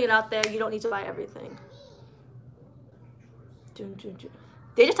just putting it out there, you don't need to buy everything.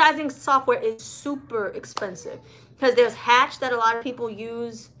 Digitizing software is super expensive because there's Hatch that a lot of people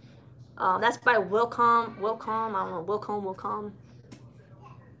use. That's by Wilcom. I don't know, Wilcom.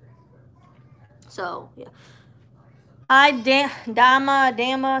 So, yeah.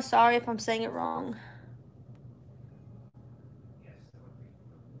 Dama, sorry if I'm saying it wrong.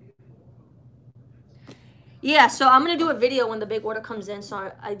 Yeah, so I'm going to do a video when the big order comes in,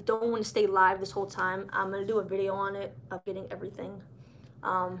 so I don't want to stay live this whole time. I'm going to do a video on it of getting everything.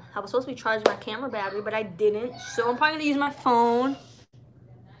 I was supposed to be charging my camera battery, but I didn't, so I'm probably going to use my phone.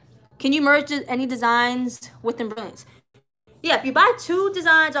 Can you merge any designs within Brilliance? Yeah, if you buy 2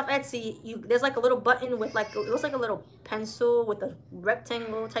 designs off Etsy, there's like a little button with like, it looks like a little pencil with a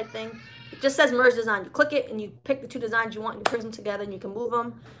rectangle type thing. It just says merge design. You click it and you pick the 2 designs you want, and you put them together, and you can move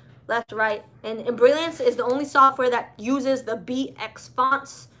them left, right. And Brilliance is the only software that uses the BX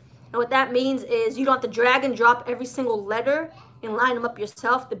fonts. And what that means is you don't have to drag and drop every single letter and line them up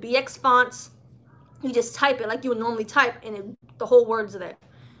yourself. The BX fonts, you just type it like you would normally type, and the whole word's there.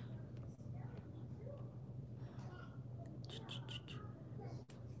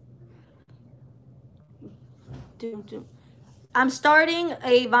 I'm starting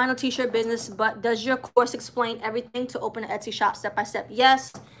a vinyl t-shirt business, but does your course explain everything to open an Etsy shop step by step?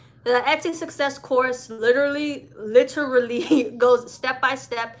 Yes. The Etsy success course literally goes step by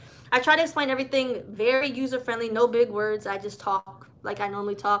step. I try to explain everything very user-friendly, no big words. I just talk like I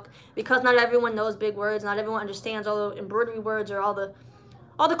normally talk, because not everyone knows big words. Not everyone understands all the embroidery words or all the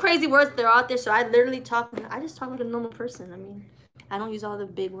crazy words that are out there. So I literally just talk like a normal person. I mean, I don't use all the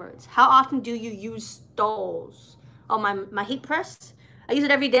big words. How often do you use stalls? Oh, my heat press? I use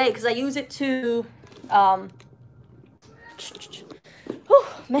it every day because I use it to,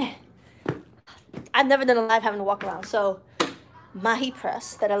 man. I've never done a live having to walk around. So my heat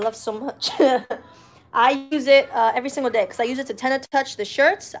press that I love so much, I use it every single day because I use it to tender touch the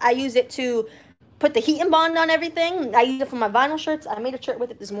shirts. I use it to put the heat and bond on everything. I use it for my vinyl shirts. I made a shirt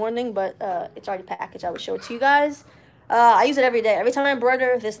with it this morning, but it's already packaged. I will show it to you guys. I use it every day. Every time I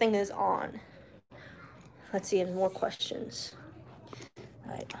embroider, this thing is on. Let's see if there's more questions.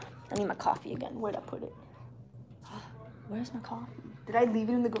 All right, I need my coffee again. Where'd I put it? Where's my coffee? Did I leave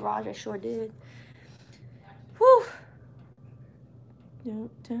it in the garage? I sure did. Whew.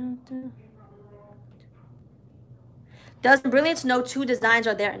 Does Brilliance know 2 designs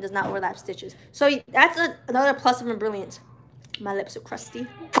are there and does not overlap stitches? So that's another plus of Brilliance. My lips are crusty.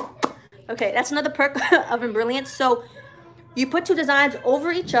 Okay, that's another perk of Brilliance. So you put 2 designs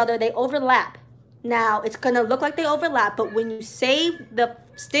over each other, they overlap. Now, it's going to look like they overlap, but when you save the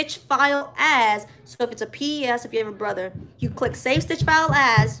stitch file as, so if it's a PES, if you have a brother, you click Save Stitch File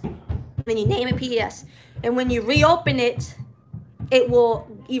As, then you name it PES. And when you reopen it, it will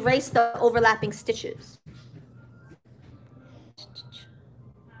erase the overlapping stitches.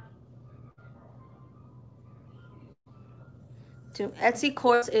 Etsy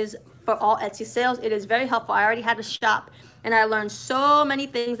course is for all Etsy sales. It is very helpful. I already had a shop, and I learned so many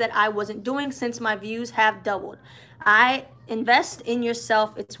things that I wasn't doing since my views have doubled. I invest in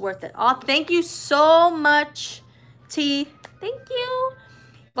yourself. It's worth it. Oh, thank you so much, T. Thank you.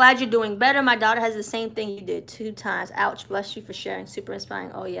 Glad you're doing better. My daughter has the same thing you did 2 times. Ouch. Bless you for sharing. Super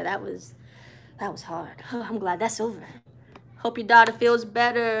inspiring. Oh, yeah, that was hard. Oh, I'm glad that's over. Hope your daughter feels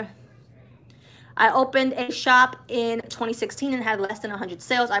better. I opened a shop in 2016 and had less than 100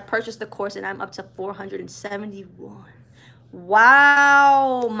 sales. I purchased the course and I'm up to 471.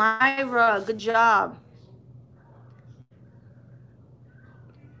 Wow, Myra, good job.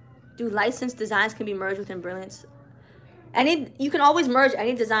 Do licensed designs can be merged within Brilliance? You can always merge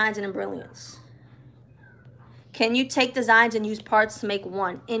any designs in Brilliance. Can you take designs and use parts to make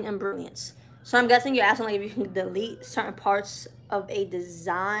one in Brilliance? So I'm guessing you're asking like if you can delete certain parts of a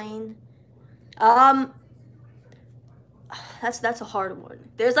design. That's a hard one.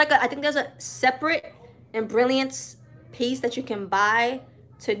 There's like I think there's a separate Brilliance piece that you can buy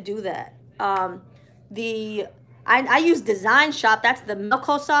to do that. I use Design Shop. That's the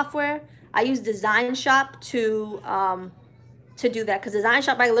Melco software. I use Design Shop to do that, because Design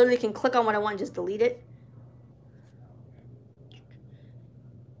Shop I literally can click on what I want and just delete it.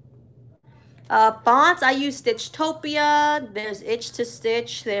 Fonts, I use Stitchtopia. There's Itch to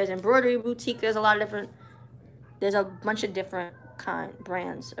Stitch. There's Embroidery Boutique. There's a bunch of different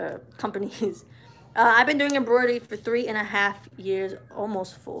brands or companies. I've been doing embroidery for 3.5 years,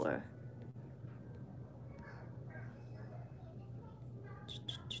 almost 4.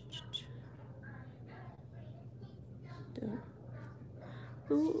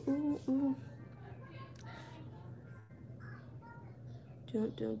 Ooh, ooh, ooh.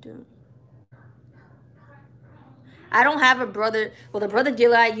 I don't have a brother. Well, the brother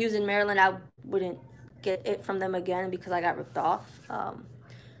dealer I use in Maryland, I wouldn't get it from them again because I got ripped off.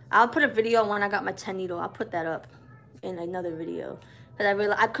 I'll put a video when I got my 10 needle. I'll put that up in another video.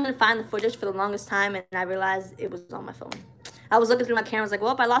 Because I couldn't find the footage for the longest time, and I realized it was on my phone. I was looking through my camera, I was like,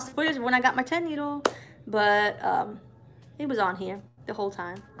 well, I lost the footage when I got my 10 needle. But it was on here the whole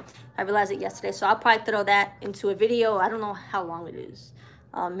time. I realized it yesterday, so I'll probably throw that into a video. I don't know how long it is.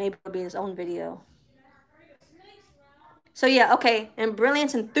 Maybe it'll be his own video. So yeah, okay. And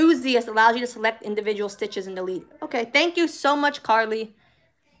Brilliance Enthusiast allows you to select individual stitches and delete. Okay, thank you so much, Carly.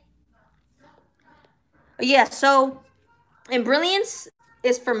 Yeah, so and Brilliance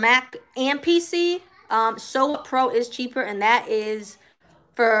is for Mac and PC. Sew Pro is cheaper, and that is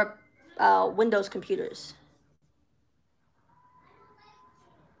for Windows computers.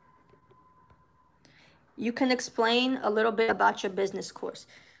 You can explain a little bit about your business course.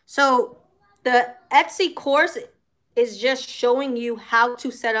 So the Etsy course is just showing you how to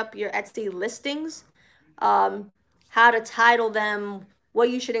set up your Etsy listings, how to title them,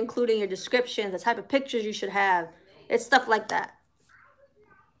 what you should include in your description, the type of pictures you should have. It's stuff like that.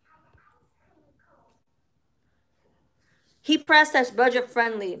 Heat press that's budget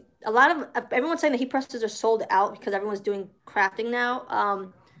friendly. A lot of everyone's saying that heat presses are sold out because everyone's doing crafting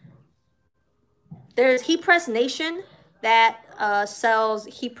now. There's Heat Press Nation that sells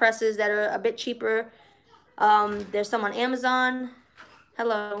heat presses that are a bit cheaper. There's some on Amazon.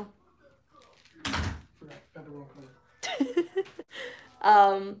 Hello.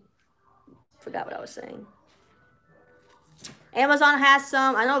 Forgot what I was saying. Amazon has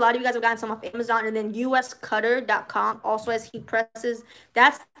some. I know a lot of you guys have gotten some off Amazon. And then uscutter.com also has heat presses.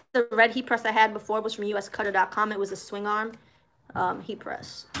 That's the red heat press I had before. It was from uscutter.com. It was a swing arm heat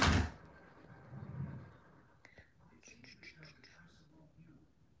press.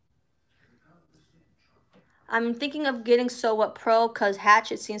 I'm thinking of getting Sew Up Pro because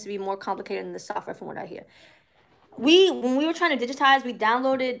Hatchet seems to be more complicated than the software from what I hear. When we were trying to digitize, we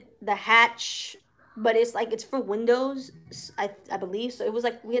downloaded the Hatch, but it's like it's for Windows, I believe. So it was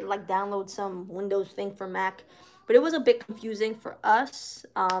like we had to like download some Windows thing for Mac, but it was a bit confusing for us.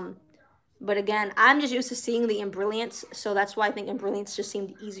 But again, I'm just used to seeing the Embrilliance, so that's why I think Embrilliance just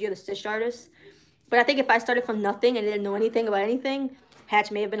seemed easier to stitch artist. But I think if I started from nothing and didn't know anything about anything, Hatch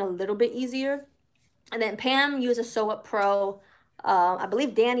may have been a little bit easier. And then Pam uses Sew Up Pro. I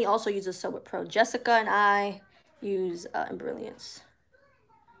believe Danny also uses Sew Up Pro. Jessica and I use Embrilliance.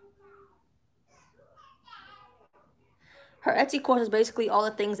 Her Etsy course is basically all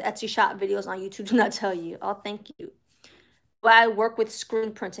the things Etsy shop videos on YouTube do not tell you. Oh, thank you. I work with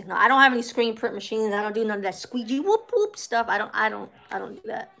screen printing. No, I don't have any screen print machines. I don't do none of that squeegee whoop whoop stuff. I don't do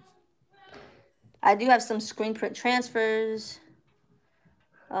that. I do have some screen print transfers.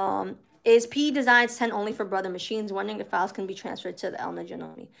 Is PE Designs 10 only for brother machines? Wondering if files can be transferred to the Elna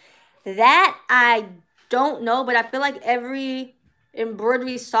Genome. That I don't know, but I feel like every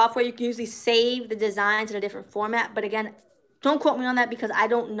embroidery software you can usually save the designs in a different format. But again, don't quote me on that because I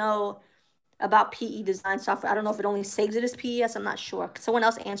don't know about PE Design software. I don't know if it only saves it as PES. I'm not sure. Could someone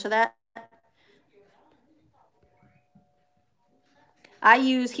else answer that? I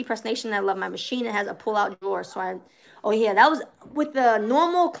use Heat Press Nation. I love my machine. It has a pull-out drawer. So oh yeah, that was with the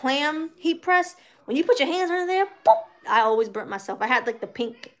normal clam heat press. When you put your hands under there, boop, I always burnt myself. I had like the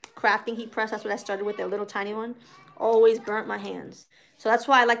pink crafting heat press. That's what I started with, the little tiny one. Always burnt my hands. So that's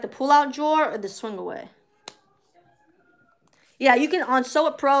why I like the pull-out drawer or the swing away. Yeah, you can, on Sew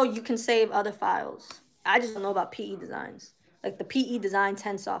It Pro, you can save other files. I just don't know about PE Designs. Like the PE Design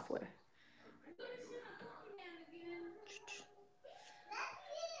 10 software.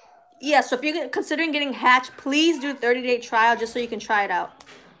 Yeah, so if you're considering getting Hatch, please do a 30-day trial just so you can try it out.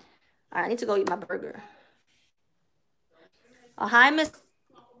 All right, I need to go eat my burger. Hi, Miss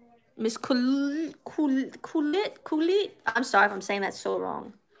Kulit. I'm sorry if I'm saying that so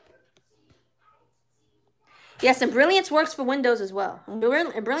wrong. Yes, and Brilliance works for Windows as well. And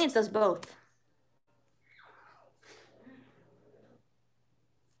Brilliance does both.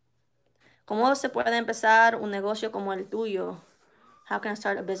 ¿Cómo se puede empezar un negocio como el tuyo? How can I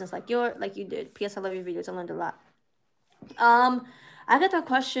start a business like you did? P.S. I love your videos. I learned a lot. I get that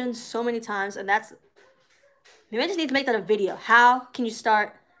question so many times, and maybe I just need to make that a video. How can you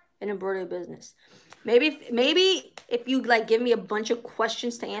start an embroidery business? Maybe if you like give me a bunch of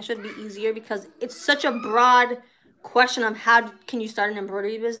questions to answer, it'd be easier because it's such a broad question of how can you start an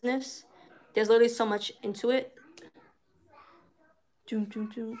embroidery business. There's literally so much into it.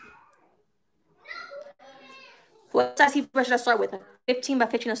 What size heat press should I start with? 15 by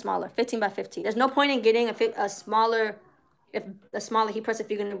 15 or smaller? 15 by 15. There's no point in getting a smaller heat press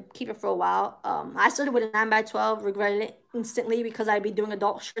if you're gonna keep it for a while. I started with a 9 by 12, regretted it instantly because I'd be doing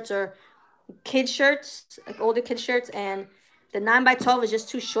adult shirts or kid shirts, like older kid shirts, and the 9 by 12 is just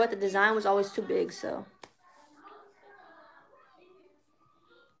too short. The design was always too big. So,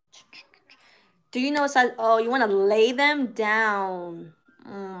 do you know what size? Oh, you want to lay them down.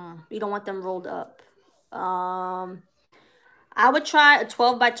 You don't want them rolled up. I would try a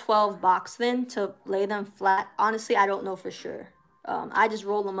 12 by 12 box then to lay them flat. Honestly, I don't know for sure. I just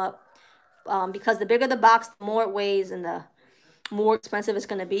roll them up because the bigger the box, the more it weighs and the more expensive it's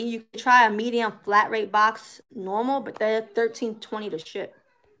going to be. You can try a medium flat rate box normal, but they're $13.20 to ship.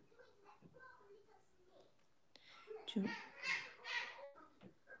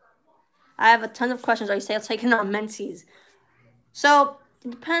 I have a ton of questions. Are you taking on mentees? So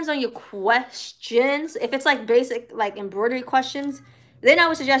it depends on your questions. If it's like basic like embroidery questions, then I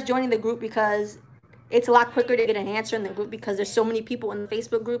would suggest joining the group because it's a lot quicker to get an answer in the group because there's so many people in the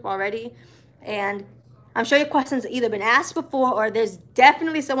Facebook group already. And I'm sure your questions have either been asked before or there's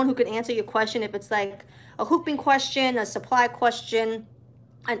definitely someone who could answer your question. If it's like a hooping question, a supply question,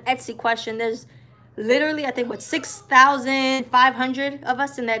 an Etsy question, there's literally, I think, what, 6,500 of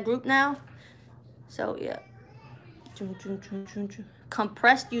us in that group now. So, yeah.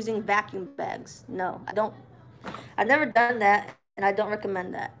 Compressed using vacuum bags. No, I don't. I've never done that, and I don't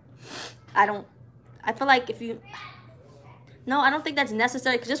recommend that. I feel like if you... No, I don't think that's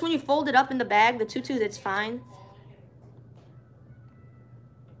necessary, because just when you fold it up in the bag, the tutu, it's fine.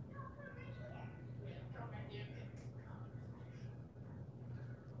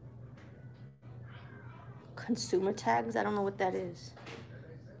 Consumer tags? I don't know what that is.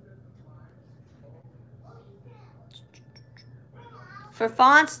 For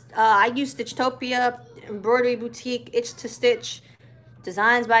fonts, I use Stitchtopia, Embroidery Boutique, Itch to Stitch,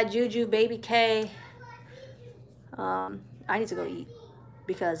 Designs by Juju, Baby K. I need to go eat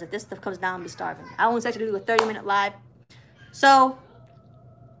because if this stuff comes down, I'll be starving. I only actually do a 30-minute live. So,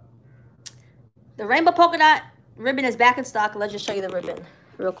 the rainbow polka dot ribbon is back in stock. Let's just show you the ribbon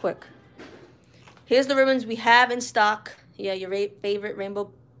real quick. Here's the ribbons we have in stock. Yeah, your favorite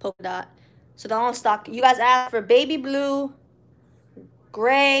rainbow polka dot. So they're all in stock. You guys asked for baby blue,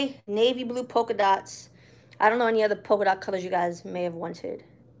 gray, navy blue polka dots. I don't know any other polka dot colors you guys may have wanted.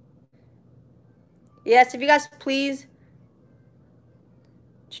 Yes, if you guys please.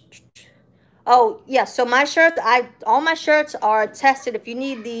 Oh, yeah, so my shirts, all my shirts are tested. If you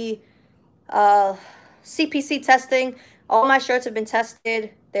need the CPC testing, all my shirts have been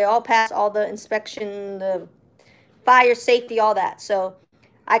tested. They all passed all the inspection, the fire safety, all that. So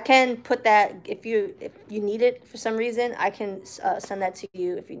I can put that if you need it for some reason. I can send that to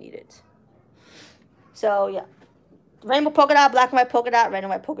you if you need it. So yeah, rainbow polka dot, black and white polka dot, red and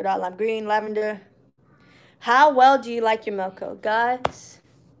white polka dot, lime green, lavender. How well do you like your Melco, guys?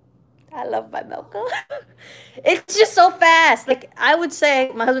 I love my Melco. It's just so fast. Like I would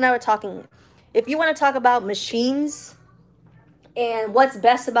say, my husband and I were talking. If you want to talk about machines and what's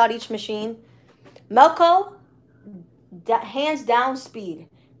best about each machine, Melco, hands down speed.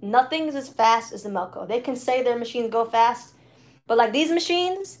 Nothing is as fast as the Melco. They can say their machines go fast, but like these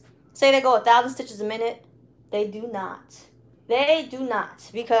machines, say they go 1,000 stitches a minute, they do not. They do not,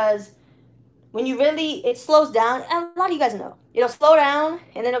 because when you really, it slows down, and a lot of you guys know, it'll slow down,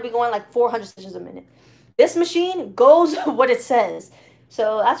 and then it'll be going like 400 stitches a minute. This machine goes what it says.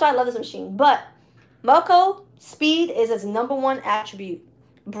 So that's why I love this machine. But Melco, speed is its #1 attribute.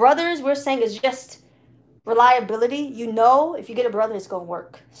 Brothers, we're saying, is just reliability. You know, if you get a brother, it's going to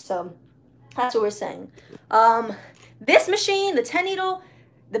work. So that's what we're saying. This machine, the 10 needle,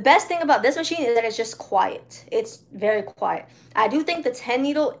 the best thing about this machine is that it's just quiet. It's very quiet. I do think the 10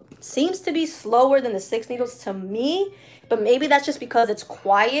 needle seems to be slower than the 6 needles to me, but maybe that's just because it's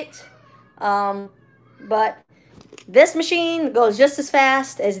quiet. But this machine goes just as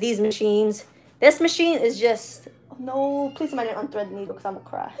fast as these machines. This machine is just, oh no, please somebody didn't unthread the needle because I'm gonna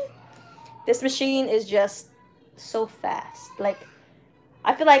cry. This machine is just so fast. Like,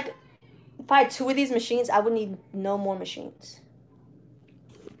 I feel like if I had 2 of these machines, I would need no more machines.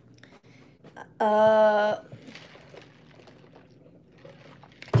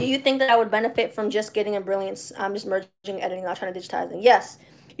 Do you think that I would benefit from just getting a Brilliance? I'm just merging, editing, not trying to digitize it. Yes.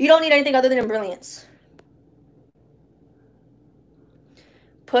 You don't need anything other than a Brilliance.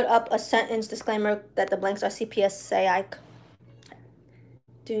 put up a sentence disclaimer that the blanks are CPSAI.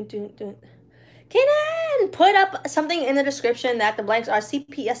 Kanan, put up something in the description that the blanks are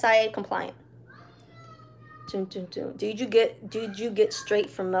CPSIA compliant. Did you get straight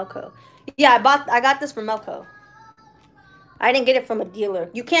from Melco? Yeah, I got this from Melco. I didn't get it from a dealer.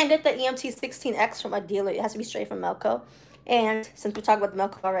 You can't get the EMT 16X from a dealer. It has to be straight from Melco. And since we're talking about the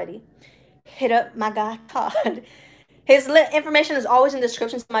Melco already, hit up my guy Todd. His information is always in the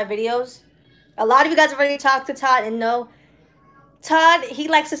descriptions of my videos. A lot of you guys have already talked to Todd and know Todd, he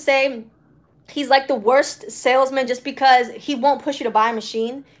likes to say he's like the worst salesman just because he won't push you to buy a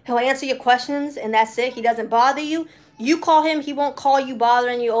machine. He'll answer your questions and that's it. He doesn't bother you. You call him, he won't call you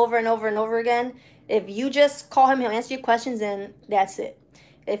bothering you over and over and over again. If you just call him, he'll answer your questions and that's it.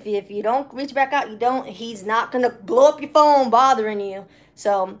 If you don't reach back out, he's not going to blow up your phone bothering you.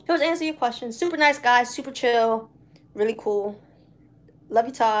 So he'll just answer your questions. Super nice guy, super chill, really cool. Love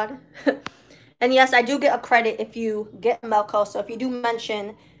you, Todd. And yes, I do get a credit if you get Melco. So if you do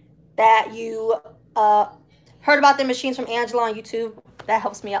mention that you heard about the machines from Angela on YouTube, that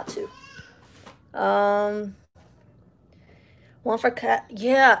helps me out too. One for cat.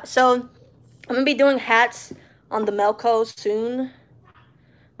 Yeah, so I'm gonna be doing hats on the Melco soon.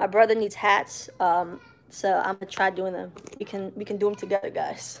 My brother needs hats, so I'm gonna try doing them. We can do them together,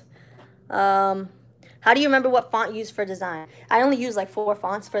 guys. How do you remember what font you use for design? I only use like 4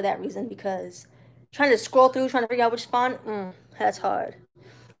 fonts for that reason, because trying to scroll through, trying to figure out which font, that's hard.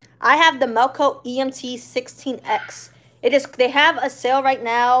 I have the Melco EMT 16X. They have a sale right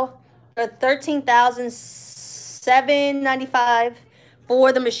now for $13,795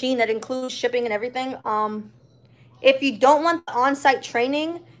 for the machine. That includes shipping and everything. If you don't want the on-site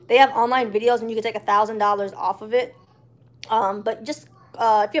training, they have online videos and you can take $1,000 off of it. But just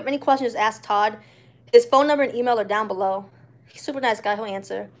if you have any questions, just ask Todd. His phone number and email are down below. He's a super nice guy. He'll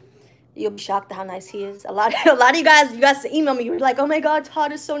answer. You'll be shocked at how nice he is. A lot of you guys email me. You're like, oh my God,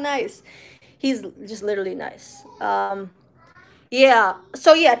 Todd is so nice. He's just literally nice. Yeah.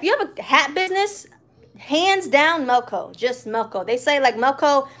 So yeah, if you have a hat business, hands down Melco. Just Melco. They say like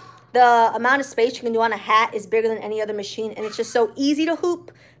Melco, the amount of space you can do on a hat is bigger than any other machine, and it's just so easy to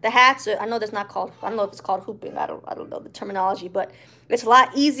hoop. The hats, I know that's not called, I don't know if it's called hooping. I don't know the terminology, but it's a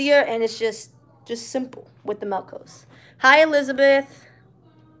lot easier and it's just simple with the Melcos. Hi, Elizabeth.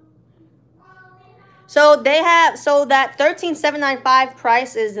 So that $13,795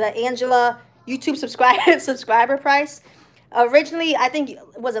 price is the Angela YouTube subscriber price. Originally, I think,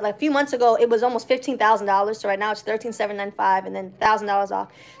 was it like a few months ago, it was almost $15,000. So right now it's $13,795 and then $1,000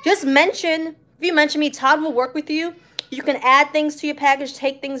 off. Just mention, if you mention me, Todd will work with you. You can add things to your package,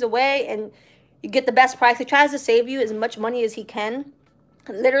 take things away, and you get the best price. He tries to save you as much money as he can.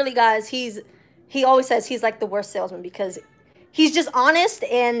 Literally, guys, he always says he's like the worst salesman because he's just honest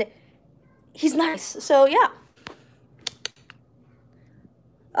and he's nice. So yeah.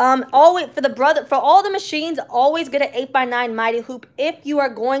 Always for all the machines, always get an 8x9 mighty hoop if you are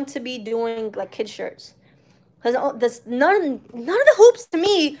going to be doing like kid shirts. Because none of the hoops to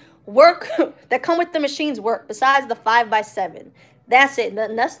me work that come with the machines work besides the 5x7. That's it.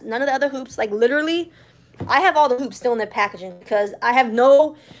 None of the other hoops, like literally, I have all the hoops still in their packaging because I have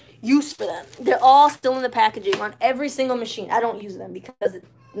no use for them. They're all still in the packaging on every single machine. I don't use them because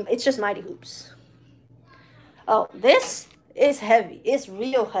it's just mighty hoops. Oh, this is heavy. It's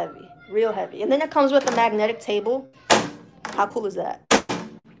real heavy. Real heavy. And then it comes with a magnetic table. How cool is that?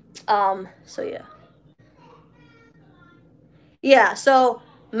 So yeah. Yeah, so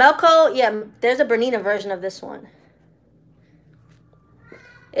Melco, yeah, there's a Bernina version of this one.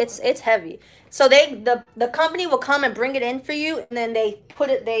 It's heavy. So the company will come and bring it in for you, and then they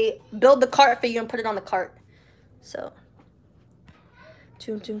build the cart for you and put it on the cart. So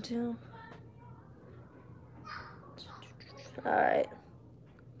all right.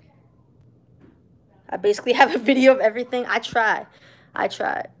 I basically have a video of everything. I tried.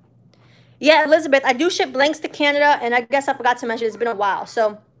 Yeah, Elizabeth, I do ship blanks to Canada, and I guess I forgot to mention it's been a while.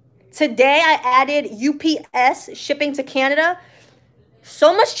 So today I added UPS shipping to Canada.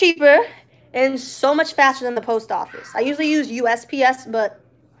 So much cheaper and so much faster than the post office. I usually use USPS, but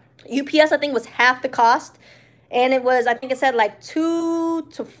UPS I think was half the cost, and it was, I think it said like 2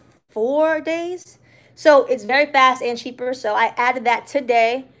 to 4 days. So it's very fast and cheaper. So I added that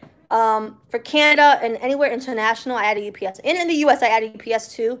today. For Canada and anywhere international, I added UPS. And in the US, I added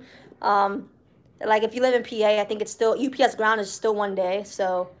UPS too. Like if you live in PA, I think it's still, UPS ground is still 1 day.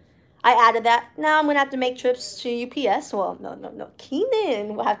 So I added that. Now I'm going to have to make trips to UPS. Well, no.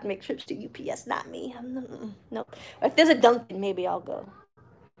 Keenan will have to make trips to UPS, not me. No. If there's a Dunkin', maybe I'll go.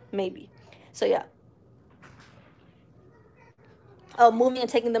 Maybe. So yeah. moving and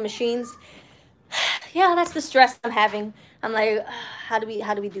taking the machines. Yeah, that's the stress I'm having. I'm like, how do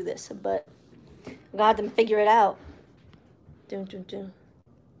we do this? But God, to figure it out. Dun, dun, dun.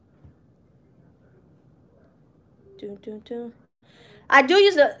 Dun, dun, dun. I do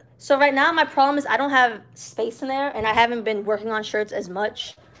use the. So right now my problem is I don't have space in there, and I haven't been working on shirts as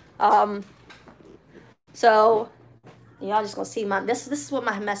much. So y'all just gonna see my this is what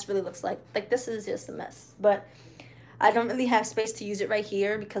my mess really looks like. Like, this is just a mess, but I don't really have space to use it right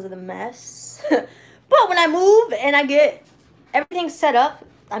here because of the mess. But when I move and I get everything set up,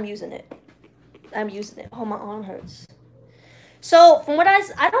 I'm using it. I'm using it. Oh, my arm hurts. So from what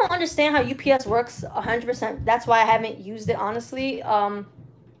I don't understand how UPS works 100%. That's why I haven't used it, honestly.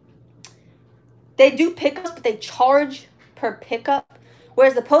 They do pickups, but they charge per pickup,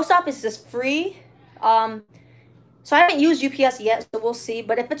 whereas the post office is free. So I haven't used UPS yet, so we'll see.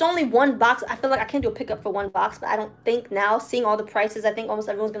 But if it's only one box, I feel like I can do a pickup for one box. But I don't think now, seeing all the prices, I think almost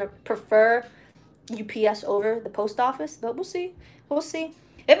everyone's going to prefer UPS over the post office. But we'll see. We'll see.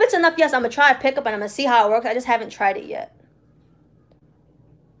 If it's enough, yes, I'm going to try a pickup and I'm going to see how it works. I just haven't tried it yet.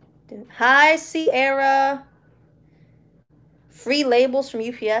 Hi, Sierra. Free labels from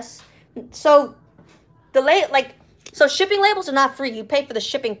UPS. So so shipping labels are not free. You pay for the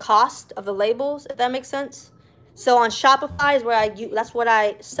shipping cost of the labels, if that makes sense. So on Shopify is where that's what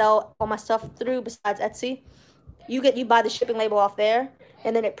I sell all my stuff through besides Etsy. You buy the shipping label off there,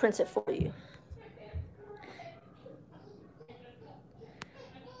 and then it prints it for you.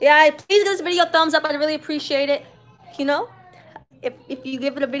 Yeah, please give this video a thumbs up. I'd really appreciate it. You know, if you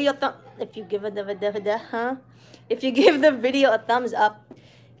give it a video if you give the video a thumbs up,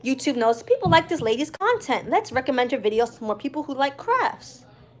 YouTube knows people like this lady's content. Let's recommend her videos to more people who like crafts.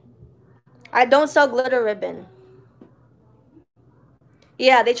 I don't sell glitter ribbon.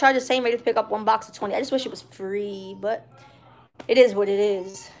 Yeah, they charge the same rate to pick up one box of 20. I just wish it was free, but it is what it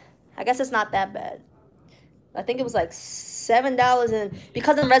is. I guess it's not that bad. I think it was like $7, and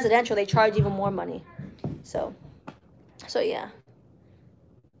because I'm residential, they charge even more money. So yeah.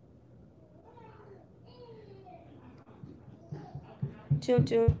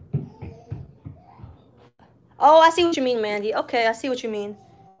 Tune. Oh, I see what you mean, Mandy. Okay, I see what you mean.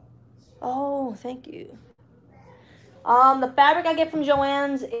 Oh, thank you. The fabric I get from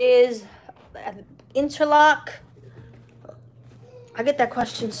Joann's is interlock. I get that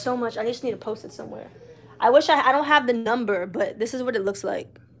question so much. I just need to post it somewhere. I wish I don't have the number, but this is what it looks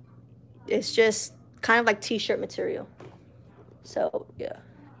like. It's just kind of like t-shirt material. So, yeah.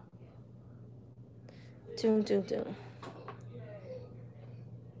 Doom.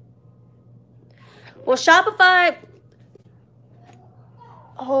 Well, Shopify.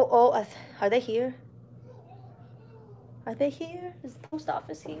 Oh, are they here? Are they here? Is the post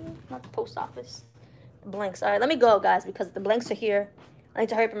office here? Not the post office. The blanks. All right, let me go, guys, because the blanks are here. I need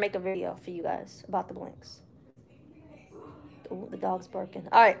to hurry up and make a video for you guys about the blanks. Oh, the dog's barking.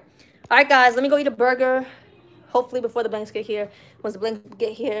 All right, guys, let me go eat a burger. Hopefully before the blanks get here. Once the blanks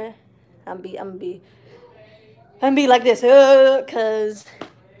get here, I'm gonna be like this, cause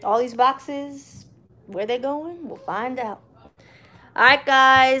all these boxes, where they going? We'll find out. All right,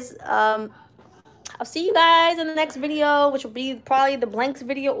 guys. I'll see you guys in the next video, which will be probably the blanks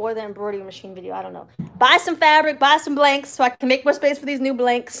video or the embroidery machine video. I don't know. Buy some fabric, buy some blanks so I can make more space for these new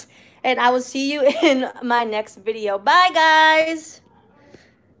blanks. And I will see you in my next video. Bye, guys.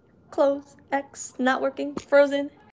 Close. X. Not working. Frozen.